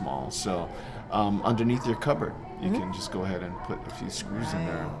really small. So underneath your cupboard, you can just go ahead and put a few screws in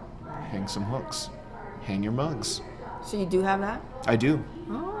there, hang some hooks, hang your mugs. So you do have that? I do.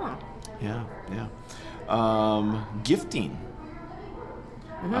 Oh. Yeah. Gifting.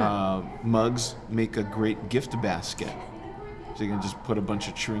 Mugs make a great gift basket. So you can just put a bunch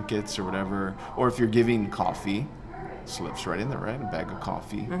of trinkets or whatever. Or if you're giving coffee, slips right in there, right? A bag of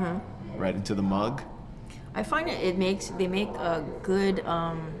coffee, right into the mug. I find they make a good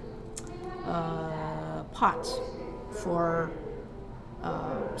pots for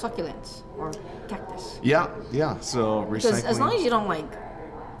succulents or cactus. Yeah. So recycling. Because as long as you don't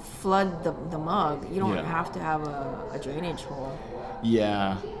flood the mug, you don't Yeah. have to have a drainage hole.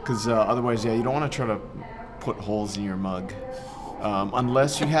 Yeah, because otherwise, you don't want to try to put holes in your mug.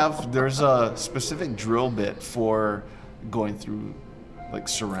 Unless there's a specific drill bit for going through like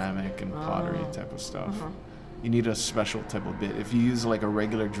ceramic and pottery type of stuff. You need a special type of bit. If you use like a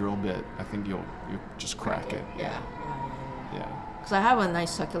regular drill bit, I think you'll just crack it. Yeah. Yeah. Because I have a nice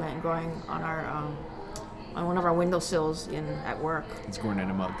succulent growing on our on one of our windowsills at work. It's going in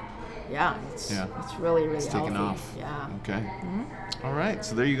a mug. Yeah, it's really It's healthy. taking off. Yeah. Okay. All right.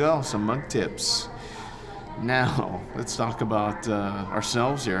 So there you go. Some mug tips. Now let's talk about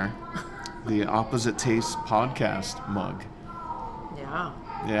ourselves here. The Opposite Taste podcast mug. Yeah.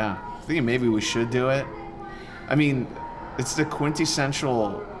 Yeah. Thinking maybe we should do it. I mean, it's the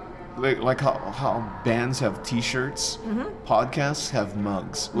quintessential, like how bands have T-shirts, podcasts have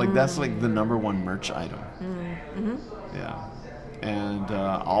mugs. Like that's like the number one merch item. Yeah, and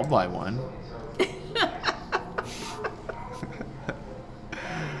I'll buy one.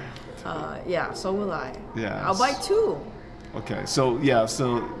 Yeah, so will I. Yeah. I'll buy two. Okay, so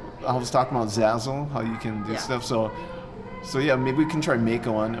I was talking about Zazzle, how you can do stuff. So yeah, maybe we can try make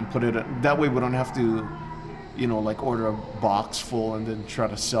one and put it. That way we don't have to, like order a box full and then try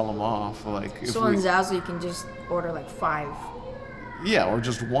to sell them off. Like if So on Zazzle, you can just order like 5. Yeah, or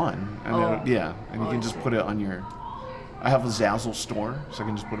just one, and then, and you can just put it on your. I have a Zazzle store, so I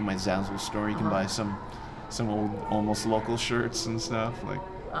can just put it in my Zazzle store. You can buy some old almost local shirts and stuff or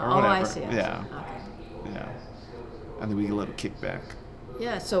whatever. I see. Yeah. Okay. Yeah. and then we get a little kickback.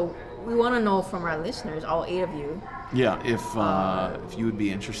 Yeah, so we want to know from our listeners, all 8 of you. Yeah, if you would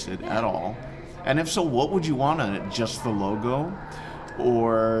be interested at all, and if so, what would you want on it? Just the logo,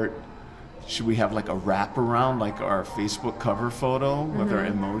 or should we have like a wraparound, like our Facebook cover photo with our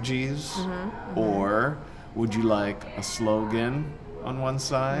emojis, or would you like a slogan on one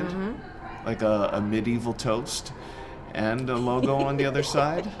side, like a medieval toast, and a logo on the other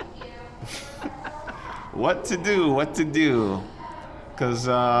side? What to do? Because,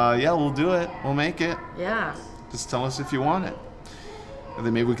 yeah, we'll do it. We'll make it. Yeah. Just tell us if you want it. And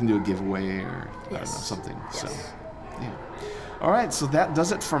then maybe we can do a giveaway or I don't know, Yes. something. Yes. So, yeah. All right, so that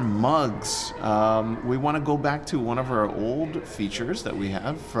does it for mugs. We want to go back to one of our old features that we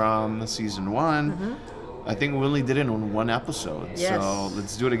have from season 1. I think we only did it in one episode. Yes. So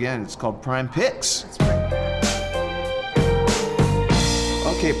let's do it again. It's called Prime Picks. Let's bring it back.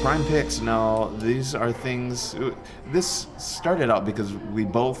 Okay, Prime Picks. Now, these are things. This started out because we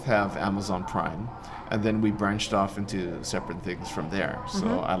both have Amazon Prime, and then we branched off into separate things from there.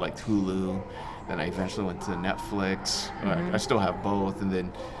 So I liked Hulu, then I eventually went to Netflix. I still have both, and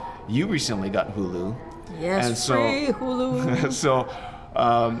then you recently got Hulu. Yes, And so- free Hulu. So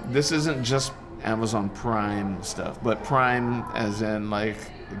this isn't just Amazon Prime stuff, but Prime as in like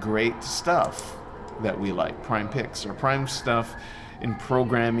great stuff that we like. Prime Picks or Prime stuff in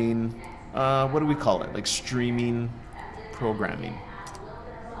programming. What do we call it? Like streaming programming.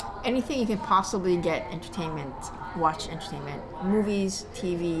 Anything you can possibly get entertainment, watch entertainment, movies,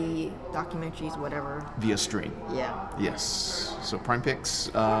 TV, documentaries, whatever. Via stream. Yeah. Yes. So Prime Picks.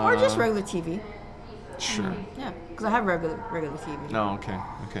 Or just regular TV. Sure. Yeah, because I have regular TV. No, okay.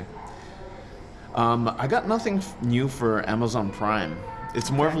 I got nothing new for Amazon Prime. It's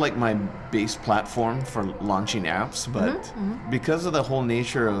more of like my base platform for launching apps, but because of the whole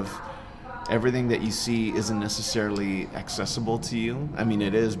nature of everything that you see isn't necessarily accessible to you. I mean,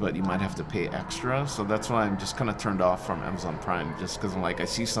 it is, but you might have to pay extra. So that's why I'm just kind of turned off from Amazon Prime, just because I'm like, I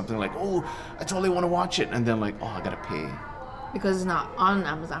see something like, oh, I totally want to watch it, and then like, oh, I gotta pay. Because it's not on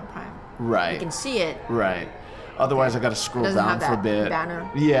Amazon Prime. Right. You can see it. Right. Otherwise, I got to scroll Doesn't down have for a that bit. banner.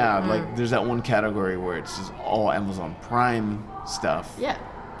 Yeah, like there's that one category where it's just all Amazon Prime stuff. Yeah.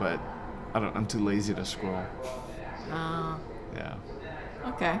 But I'm too lazy to scroll. Yeah.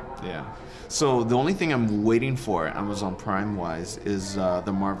 Okay. Yeah. So the only thing I'm waiting for Amazon Prime wise is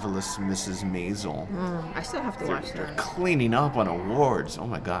the Marvelous Mrs. Maisel. I still have to watch They're that. cleaning up on awards. Oh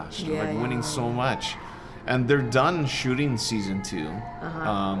my gosh, they're Yeah, like winning yeah. so much, and they're done shooting season 2.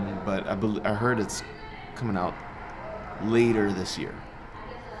 But I heard it's coming out later this year,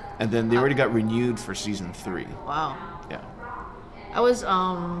 and then they already got renewed for season 3. Wow. Yeah. I was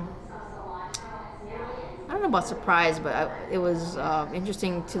I don't know about surprised, but it was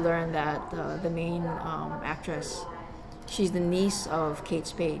interesting to learn that the main actress, she's the niece of Kate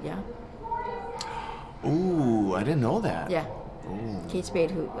Spade. Yeah. Ooh, I didn't know that. Yeah. Ooh. Kate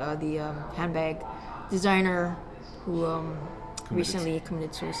Spade, who the handbag designer, who recently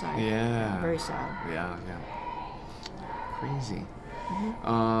committed suicide. Yeah. Very sad. Yeah. Crazy.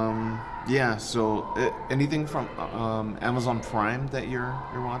 Yeah. So, anything from Amazon Prime that you're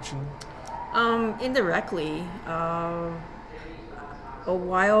watching? Indirectly, a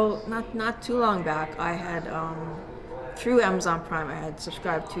while, not too long back, I had through Amazon Prime, I had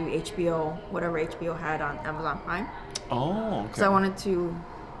subscribed to HBO, whatever HBO had on Amazon Prime. Oh, So I okay. wanted to.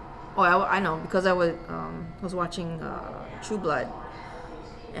 Oh, I know, because I was watching True Blood,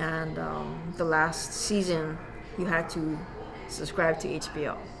 and the last season you had to subscribe to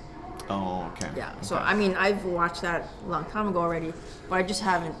HBO. Oh, okay. Yeah. So Okay. I mean, I've watched that a long time ago already, but I just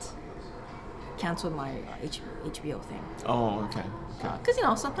haven't canceled my HBO thing. Oh, okay. Because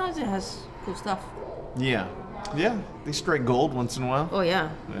sometimes it has cool stuff. Yeah. They strike gold once in a while. Oh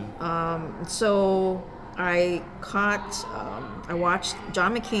yeah. Yeah. So I watched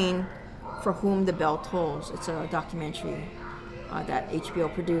John McCain, For Whom the Bell Tolls. It's a documentary that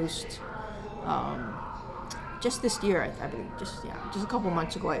HBO produced just this year, I believe. Just a couple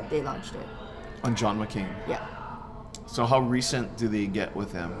months ago they launched it. On John McCain. Yeah. So how recent do they get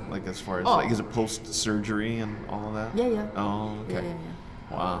with him? Like as far as Oh. like is it post surgery and all of that? Yeah. Oh, okay. Yeah.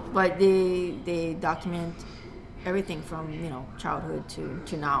 Wow. But they document everything from childhood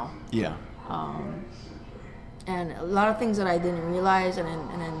to now. Yeah. And a lot of things that I didn't realize, and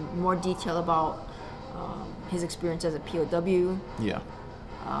then more detail about his experience as a POW. Yeah.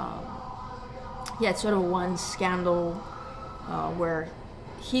 He had sort of one scandal where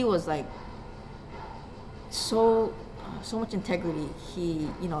he was like so much integrity. He,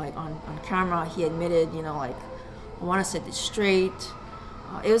 like on camera, he admitted, like, I want to set this straight.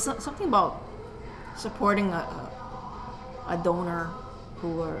 It was something about supporting a donor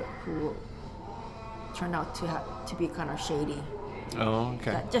who turned out to be kind of shady. Oh,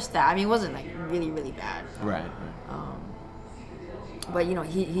 okay. Just that. I mean, it wasn't like really, really bad. Right. But you know,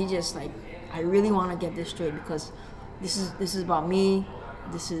 he just like, I really want to get this straight because this is about me.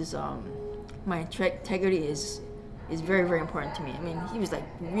 This is my integrity is very, very important to me. I mean, he was like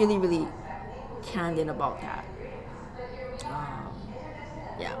really, really candid about that.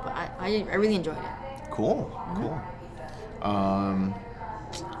 Yeah, but I really enjoyed it. Cool.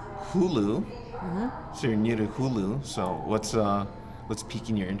 Hulu. So you're new to Hulu. So what's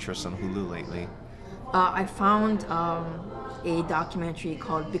piquing your interest on Hulu lately? I found a documentary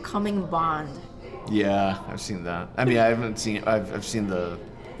called Becoming Bond. Yeah, I've seen that. I mean, I haven't seen. I've seen the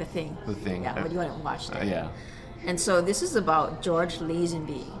Thing. The Thing. Yeah, but you haven't watched it. yeah. And so this is about George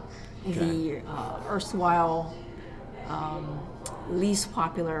Lazenby, the erstwhile least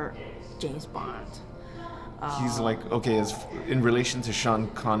popular James Bond. He's like, okay, in relation to Sean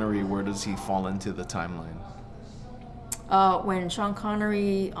Connery, where does he fall into the timeline? When Sean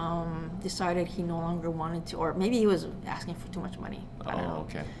Connery decided he no longer wanted to, or maybe he was asking for too much money. I don't know.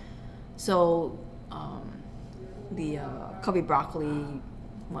 Okay. So the Cubby Broccoli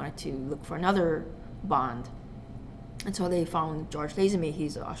wanted to look for another Bond. And so they found George Lazenby.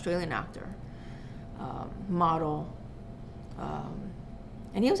 He's an Australian actor, model.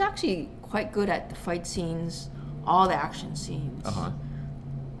 And he was actually quite good at the fight scenes, all the action scenes. Uh-huh.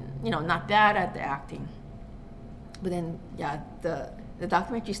 You know, not bad at the acting. But then, yeah, the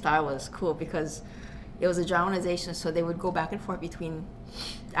documentary style was cool because it was a dramatization, so they would go back and forth between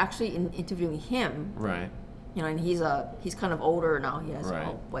actually interviewing him. Right. You know, and he's kind of older now. He has Right.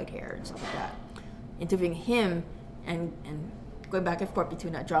 all white hair and stuff like that. Interviewing him and going back and forth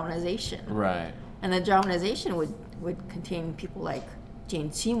between that dramatization. Right. And the dramatization would contain people like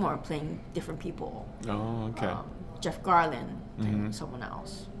Jane Seymour playing different people. Oh, okay. Jeff Garlin and someone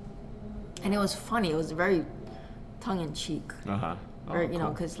else. And it was funny. It was very tongue-in-cheek. Uh-huh. Or, you know,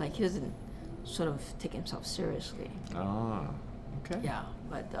 cool. because like he doesn't sort of take himself seriously. Oh, okay. Yeah,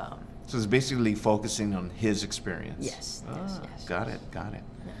 but So it's basically focusing on his experience. yes. Got it.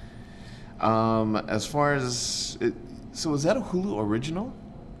 As far as so is that a Hulu original?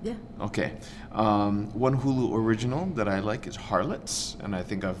 Yeah. Okay. One Hulu original that I like is Harlots, and I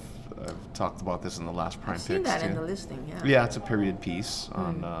think I've talked about this in the last Prime I've seen Picks that too. in the listing. Yeah. Yeah, it's a period piece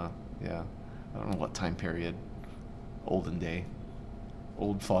on I don't know what time period. Olden day.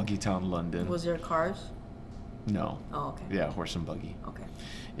 Old foggy town London. Was there cars? No. Oh, okay. Yeah, horse and buggy. Okay.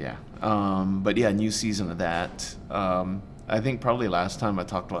 Yeah. But yeah, new season of that. I think probably last time I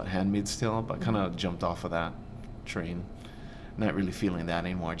talked about Handmaid's Tale, but kind of jumped off of that train. Not really feeling that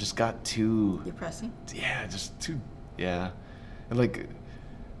anymore. Just got too... Depressing? Yeah, just too... Yeah. And like,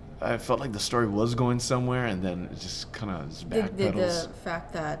 I felt like the story was going somewhere, and then it just kind of just backpedals. Did the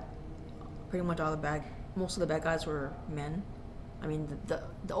fact that pretty much most of the bad guys were men, I mean, the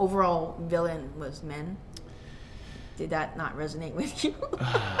overall villain was men, did that not resonate with you?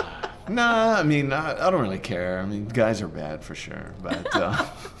 Nah, I mean, I don't really care. I mean, guys are bad for sure, but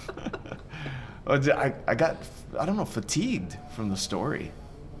I got, I don't know, fatigued from the story.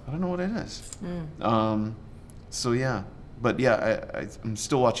 I don't know what it is. So yeah, but yeah, I'm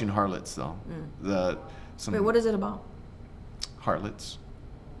still watching Harlots though. Some Wait, what is it about? Harlots,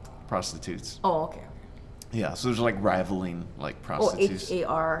 prostitutes. Oh, okay. Yeah, so there's like rivaling like Oh, prostitutes.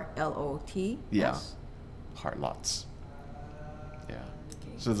 Harlot? Yeah. Harlots. Yeah.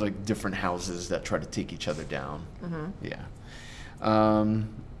 So it's like different houses that try to take each other down. Yeah.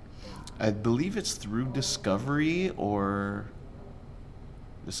 I believe it's through Discovery or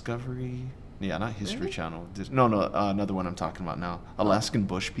Discovery. Yeah, not History Really? Channel. No, another one I'm talking about now. Alaskan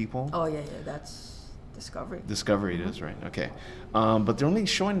Bush People. Oh, yeah, that's Discovery. Discovery it is, right? Okay. But they're only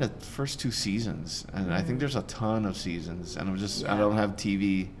showing the first 2 seasons, and I think there's a ton of seasons. And I don't have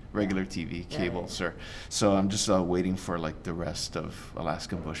regular TV, cable, sir. So I'm just waiting for like the rest of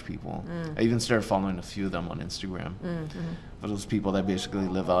Alaskan Bush People. I even started following a few of them on Instagram. For those people that basically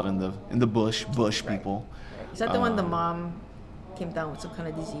live out in the bush people. Is that the one the mom came down with some kind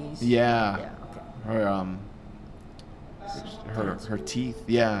of disease? Yeah. Yeah, okay. Her teeth.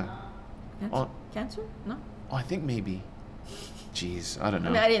 Yeah. Cancer? No? Oh, I think maybe. Jeez, I don't know.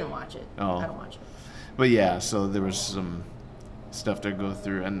 I mean, I didn't watch it. Oh. I don't watch it. But yeah, so there was some stuff to go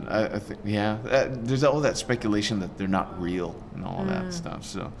through, and I think there's all that speculation that they're not real and all that stuff.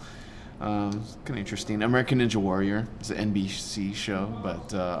 So it's kind of interesting. American Ninja Warrior is an NBC show,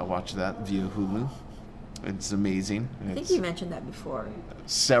 but I watched that via Hulu. It's amazing. I think you mentioned that before.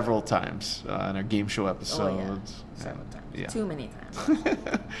 Several times in our game show episodes. Several times. Yeah. Too many times.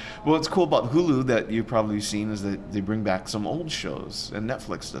 Well, what's cool about Hulu that you've probably seen is that they bring back some old shows, and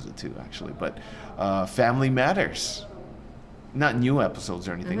Netflix does it too, actually. But Family Matters, not new episodes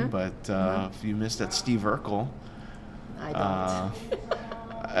or anything, but if you missed that Steve Urkel, I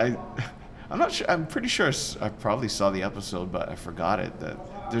don't. I'm not sure. I'm pretty sure I probably saw the episode, but I forgot it. That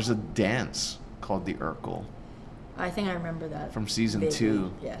there's a dance called the Urkel I think I remember that. from season vaguely.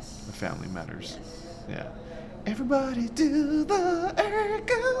 2 Yes. of Family Matters. Yes. Yeah. Everybody do the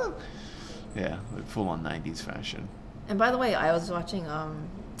Urkel. Yeah, like full on 90s fashion. And by the way, I was watching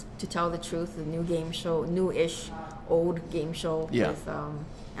To Tell the Truth, the new game show, new-ish old game show Yeah. with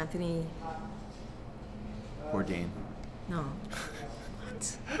Anthony. Bourdain. No.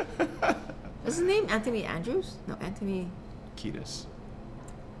 What? What's his name? Anthony Andrews? No, Anthony, Kiedis.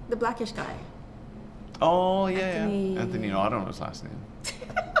 the blackish guy. Oh, yeah, Anthony- yeah. Anthony, no, I don't know his last name.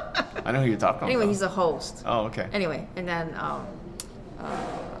 I know who you're talking Anyway, about. he's a host. Oh, okay. Anyway, and then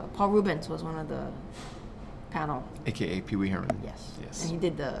Paul Rubens was one of the panel. AKA Pee Wee Herman. Yes. Yes. And he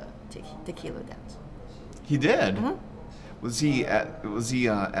did the tequila dance. He did? Mhm. Was he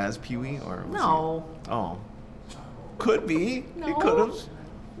as Pee Wee or was No. he? Oh. Could be. He No. could have.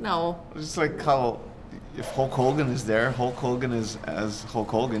 No. It's like how if Hulk Hogan is there, Hulk Hogan is as Hulk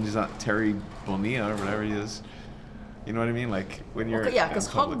Hogan. He's not Terry Bollea or whatever he is. You know what I mean? Like when you're Okay, yeah, in because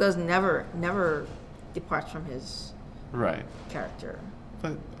Hulk public. does never departs from his Right. character.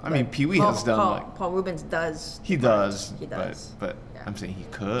 But I mean, But Pee Wee has done like Paul Rubens does. he depart. does. He does. But Yeah. I'm saying he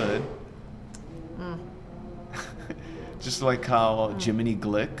could. Just like how Jiminy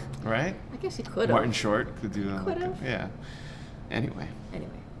Glick, right? I guess he could Martin have. Short could do. Could've. Yeah. Anyway. Anyway.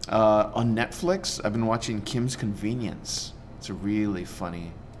 On Netflix, I've been watching Kim's Convenience. It's a really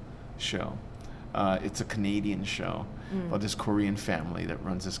funny show. It's a Canadian show about this Korean family that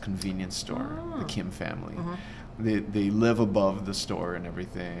runs this convenience store, the Kim family. They live above the store and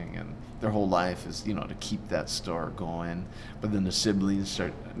everything, and their whole life is, to keep that store going. But then the siblings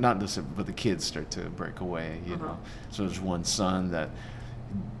start, not the siblings, but the kids start to break away, know. So there's one son that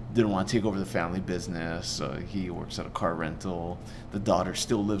didn't want to take over the family business, so he works at a car rental. The daughter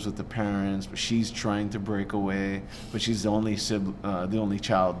still lives with the parents, but she's trying to break away. But she's the only the only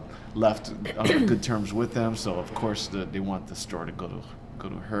child left on good terms with them. So of course they want the store to go to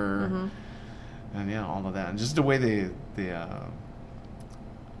her, and yeah, all of that, and just the way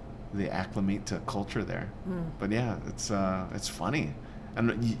they acclimate to culture there. But yeah, it's funny.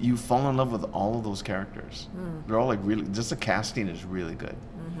 And you fall in love with all of those characters. They're all like really. Just the casting is really good.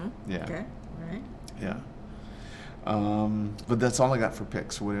 Yeah. Okay. All right. Yeah. But that's all I got for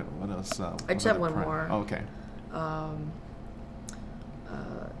picks. What else? I just have one more. Oh, okay.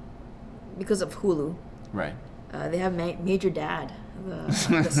 Because of Hulu, Right. they have Major Dad, the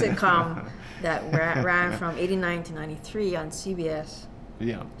sitcom that ran from '89 to '93 on CBS,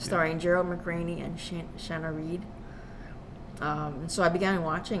 Yeah. starring Gerald McRaney and Shanna Reed. So I began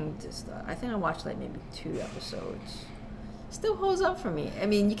watching this. I think I watched like maybe 2 episodes. Still holds up for me. I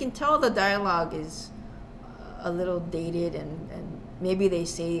mean, you can tell the dialogue is a little dated, and maybe they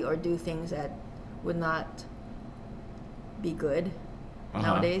say or do things that would not be good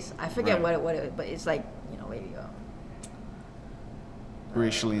nowadays. I forget Right. what it, but it's like maybe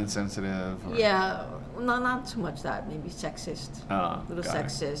Racially insensitive. Or, yeah, not too much that, maybe sexist, little got it.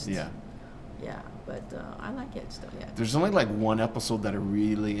 sexist. Yeah. Yeah, but I like it still. Yeah. There's only like one episode that I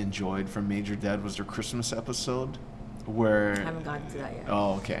really enjoyed from Major Dad was their Christmas episode, where. I haven't gotten to that yet.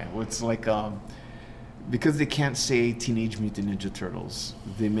 Oh, okay. Well, it's like because they can't say Teenage Mutant Ninja Turtles,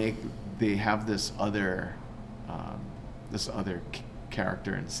 they have this other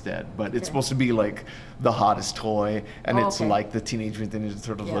character instead, but it's supposed to be like the hottest toy, and it's okay. like the Teenage Mutant Ninja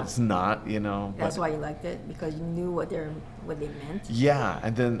Turtles, Yeah. but it's not, That's but- why you liked it, because you knew what they meant. Yeah,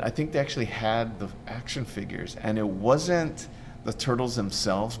 and then I think they actually had the action figures, and it wasn't the turtles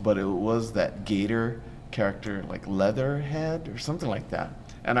themselves, but it was that gator character, like Leatherhead or something like that,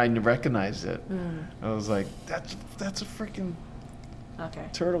 and I recognized it. I was like, that's a freaking Okay.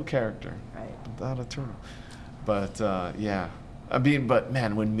 turtle character, Right. without a turtle. But yeah, I mean, but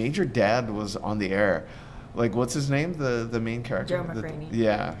man, when Major Dad was on the air, like what's his name, the main character? Joe McRaney.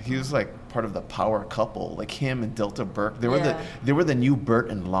 Yeah, he was like part of the power couple, like him and Delta Burke. They Yeah. were the new Bert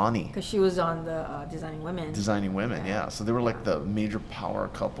and Lonnie. Because she was on the Designing Women. Designing Women, Yeah. yeah. So they were like the major power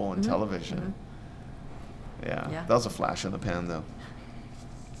couple in television. Yeah. Yeah. That was a flash in the pan, though.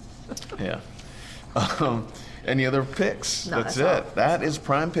 Yeah. Any other picks? No, that's that's it. all. That is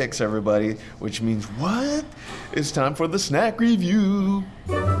Prime Picks, everybody. Which means what? It's time for the snack review.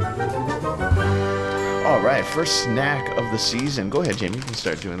 All right, first snack of the season. Go ahead, Jamie. You can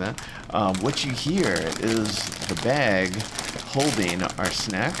start doing that. What you hear is the bag holding our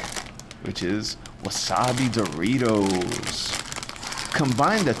snack, which is Wasabi Doritos.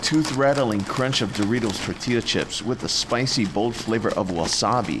 Combine the tooth-rattling crunch of Doritos tortilla chips with the spicy, bold flavor of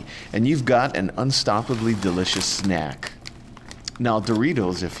wasabi, and you've got an unstoppably delicious snack. Now,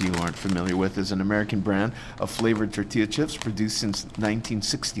 Doritos, if you aren't familiar with, is an American brand of flavored tortilla chips produced since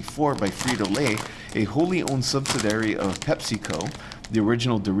 1964 by Frito-Lay, a wholly owned subsidiary of PepsiCo. The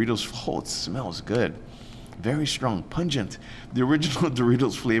original Doritos, oh, it smells good. Very strong, pungent. The original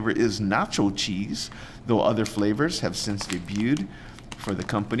Doritos flavor is nacho cheese, though other flavors have since debuted for the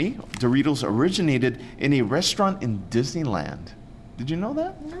company. Doritos originated in a restaurant in Disneyland. Did you know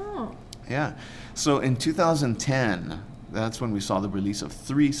that? No. Yeah. So in 2010, that's when we saw the release of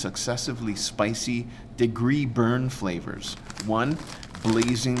 3 successively spicy degree burn flavors. 1,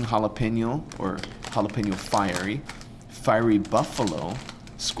 blazing jalapeno or jalapeno fiery buffalo,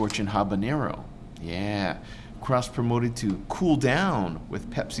 scorching habanero. Yeah. Cross-promoted to cool down with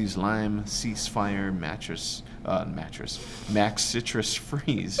Pepsi's lime ceasefire max citrus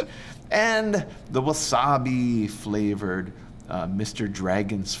freeze, and the wasabi flavored Mr.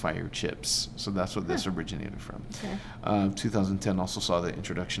 Dragon's Fire chips. So that's what this originated from. Okay. 2010 also saw the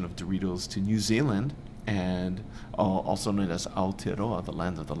introduction of Doritos to New Zealand, and also known as Aotearoa, the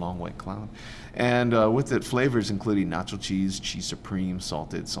land of the long white cloud. And with it, flavors including nacho cheese, cheese supreme,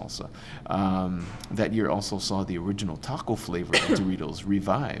 salted salsa. That year also saw the original taco flavor of Doritos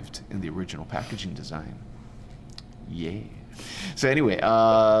revived in the original packaging design. Yeah. So anyway,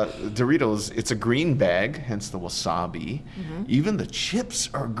 Doritos, it's a green bag, hence the wasabi. Mm-hmm. Even the chips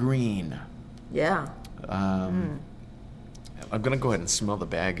are green. Yeah. I'm going to go ahead and smell the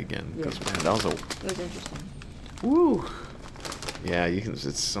bag again, because man, that was a... It was interesting. Woo! Yeah, you can.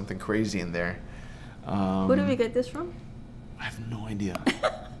 It's something crazy in there. Who did we get this from? I have no idea.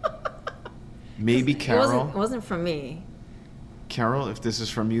 Maybe Carol. It wasn't from me. Carol, if this is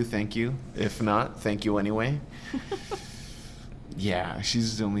from you, thank you. If not, thank you anyway. Yeah,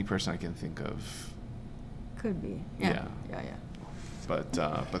 she's the only person I can think of. Could be. Yeah. Yeah. But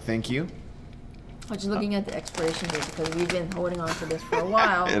thank you. I was just looking at the expiration date because we've been holding on to this for a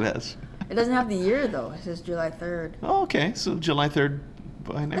while. It has. It doesn't have the year though. It says July 3rd. Oh, okay. So July 3rd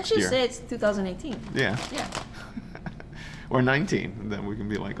by next Let's just year. say it's 2018. Yeah. Yeah. Or 19. And then we can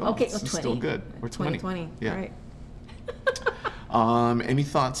be like, oh, Okay, it's 20. still good. We're 20. 2020. Yeah. All right. Any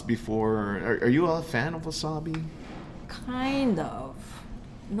thoughts before? Are you a fan of wasabi? Kind of.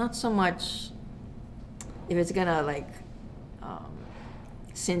 Not so much if it's gonna like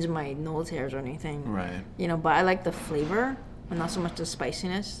singe my nose hairs or anything. Right. You know, but I like the flavor, but not so much the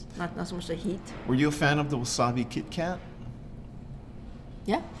spiciness, not so much the heat. Were you a fan of the wasabi Kit Kat?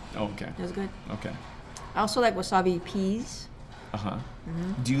 Yeah, Oh, okay. it was good. Okay. I also like wasabi peas. Uh-huh.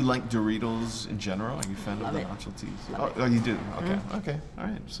 Do you like Doritos in general? Are you a fan Love of the it. nacho cheese? Love Oh, you do? Okay. Okay. All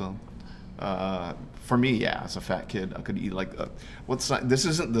right. So, for me, yeah, as a fat kid, I could eat like, this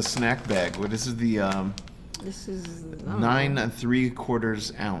isn't the snack bag. What this is the, This is 9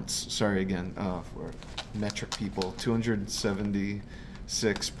 3/4 ounce. Sorry again, for metric people,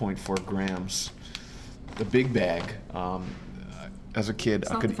 276.4 grams. The big bag. As a kid, It's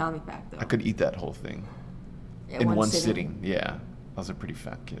I not could the family pack though. I could eat that whole thing in one sitting. Yeah, I was a pretty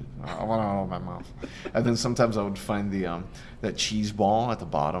fat kid. I want it all in my mouth. And then sometimes I would find the that cheese ball at the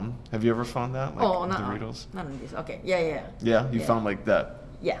bottom. Have you ever found that? Like Oh, Doritos. none of these. Okay, yeah. Yeah, you Yeah. found like that.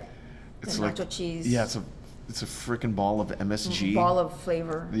 Yeah. It's The like nacho cheese. Yeah, it's a freaking ball of MSG. Ball of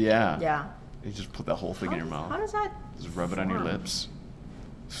flavor. Yeah. Yeah. You just put that whole thing in your mouth. How does that? Just rub it on your form? lips.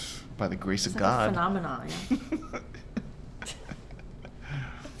 By the grace It's of like a God. phenomenon.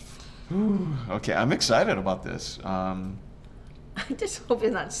 Yeah. Okay, I'm excited about this. I just hope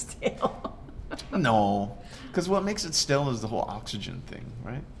it's not stale. No, because what makes it stale is the whole oxygen thing,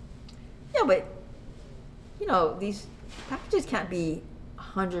 right? Yeah, but you know these packages can't be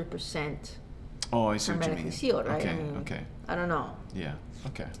 100% Oh, I see what you hermetically mean. sealed, right? Okay, I mean, okay. I don't know. Yeah,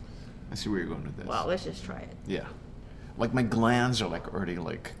 okay. I see where you're going with this. Well, let's just try it. Yeah. Like my glands are like already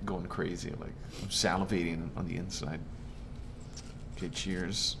like going crazy. Like I'm salivating on the inside. Okay,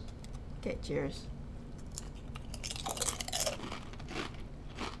 cheers. Okay, cheers.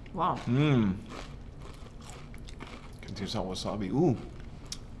 Wow. Mmm. Contains hot wasabi. Ooh.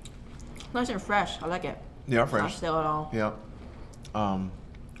 Nice and fresh. I like it. They are It's not fresh. stale at all. Yeah.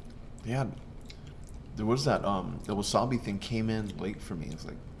 Yeah. There was that the wasabi thing came in late for me. It's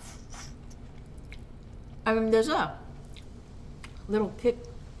like I mean, there's a little kick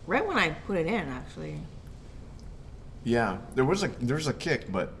right when I put it in, actually. yeah, there was a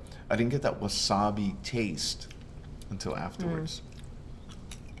kick, but I didn't get that wasabi taste until afterwards.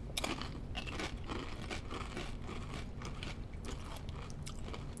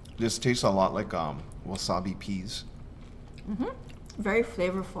 This tastes a lot like wasabi peas. Very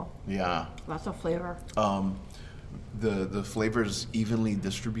flavorful. Yeah. Lots of flavor. The flavor is evenly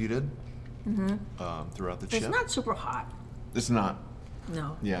distributed throughout the chip. It's not super hot. It's not.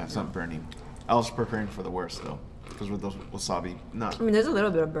 No. Yeah, it's not burning. I was preparing for the worst though, because with those wasabi, not. I mean, there's a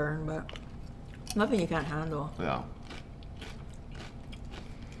little bit of burn, but nothing you can't handle. Yeah.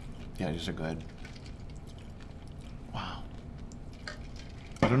 Yeah, these are good. Wow.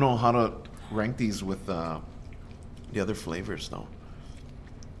 I don't know how to rank these with the other flavors though,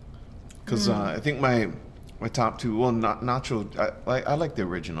 because I think my top two. Well, nacho. I like the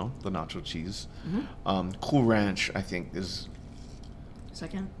original, the nacho cheese. Cool Ranch, I think, is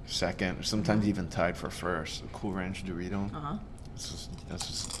second, or sometimes even tied for first. Cool Ranch Dorito. That's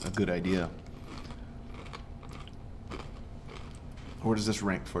just a good idea. Where does this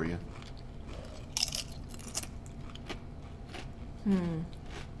rank for you?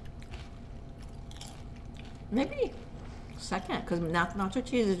 Maybe second, because nacho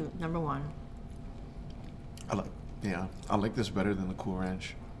cheese is number one. I like this better than the Cool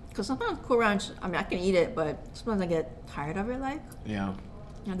Ranch. Because sometimes Cool Ranch, I mean, I can eat it, but sometimes I get tired of it, like. Yeah.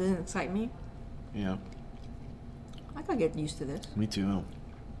 It doesn't excite me. Yeah. I could get used to this. Me too.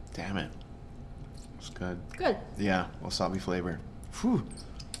 Damn it. It's good. Good. Yeah, wasabi flavor. Whew.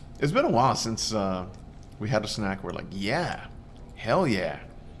 It's been a while since we had a snack where like, yeah, hell yeah.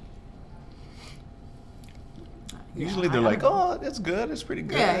 Usually they're like, oh, that's good. It's pretty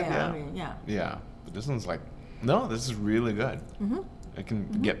good. Yeah. I mean, yeah. Yeah. But this one's like, no, this is really good. I can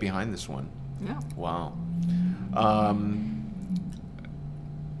get behind this one. Yeah. Wow.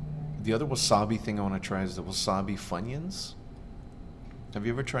 The other wasabi thing I want to try is the wasabi Funyuns. Have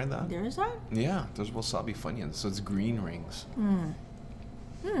you ever tried that? There is that? Yeah, there's wasabi Funyuns. So it's green rings.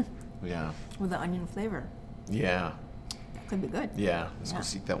 Yeah. With the onion flavor. Yeah. That could be good. Yeah. Let's go Yeah.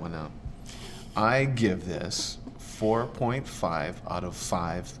 seek that one out. I give this 4.5 out of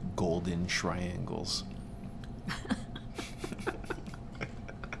 5 golden triangles.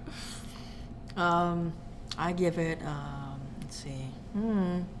 I give it, let's see.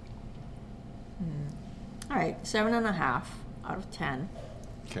 All right, 7.5 out of 10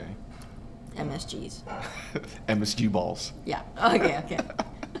 Okay. MSGs. MSG balls. Yeah. Okay.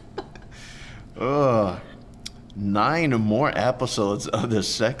 Ugh. 9 more episodes of the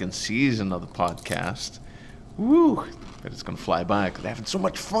second season of the podcast. Woo! But it's gonna fly by because they're having so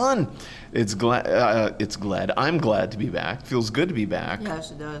much fun. I'm glad to be back. Feels good to be back.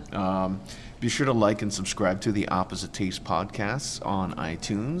 Yes, it does. Be sure to like and subscribe to the Opposite Taste podcasts on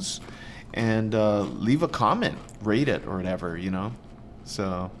iTunes, and leave a comment, rate it or whatever,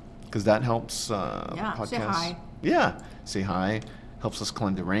 So, because that helps podcasts. Say hi. Yeah, say hi. Helps us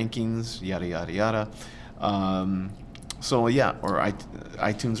climb the rankings. Yada yada yada. So yeah, or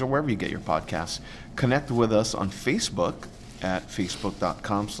iTunes or wherever you get your podcasts. Connect with us on Facebook at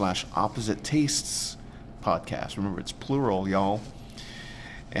facebook.com/Opposite Tastes Podcast. Remember, it's plural, y'all.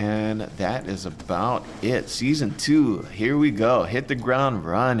 And that is about it. Season 2. Here we go. Hit the ground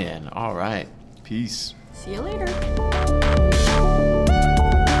running. All right. Peace. See you later.